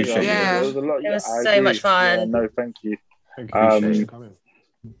fun. It was a lot. It was so much fun. Yeah, no, thank you. Appreciate you coming.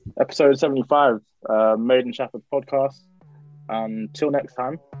 Episode 75, Made in Trafford podcast. Till next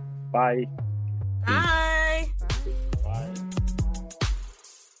time, bye. Bye. Bye.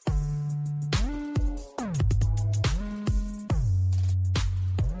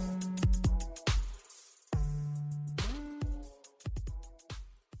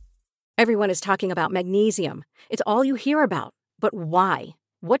 Everyone is talking about magnesium. It's all you hear about. But why?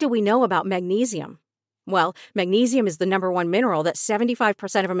 What do we know about magnesium? Well, magnesium is the #1 mineral that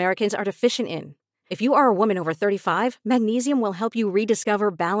 75% of Americans are deficient in. If you are a woman over 35, magnesium will help you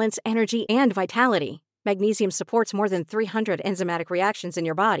rediscover balance, energy, and vitality. Magnesium supports more than 300 enzymatic reactions in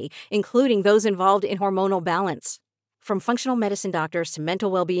your body, including those involved in hormonal balance. From functional medicine doctors to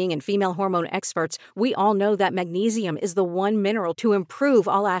mental well-being and female hormone experts, we all know that magnesium is the one mineral to improve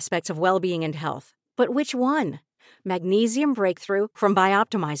all aspects of well-being and health. But which one? Magnesium Breakthrough from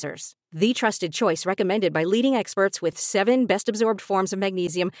Bioptimizers, the trusted choice recommended by leading experts with 7 best-absorbed forms of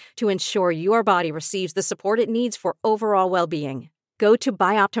magnesium to ensure your body receives the support it needs for overall well-being. Go to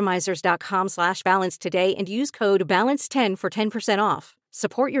bioptimizers.com/balance today and use code BALANCE10 for 10% off.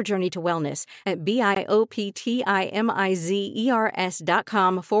 Support your journey to wellness at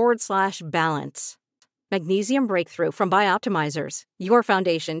bioptimizers.com/balance. Magnesium Breakthrough from Bioptimizers, your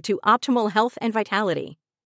foundation to optimal health and vitality.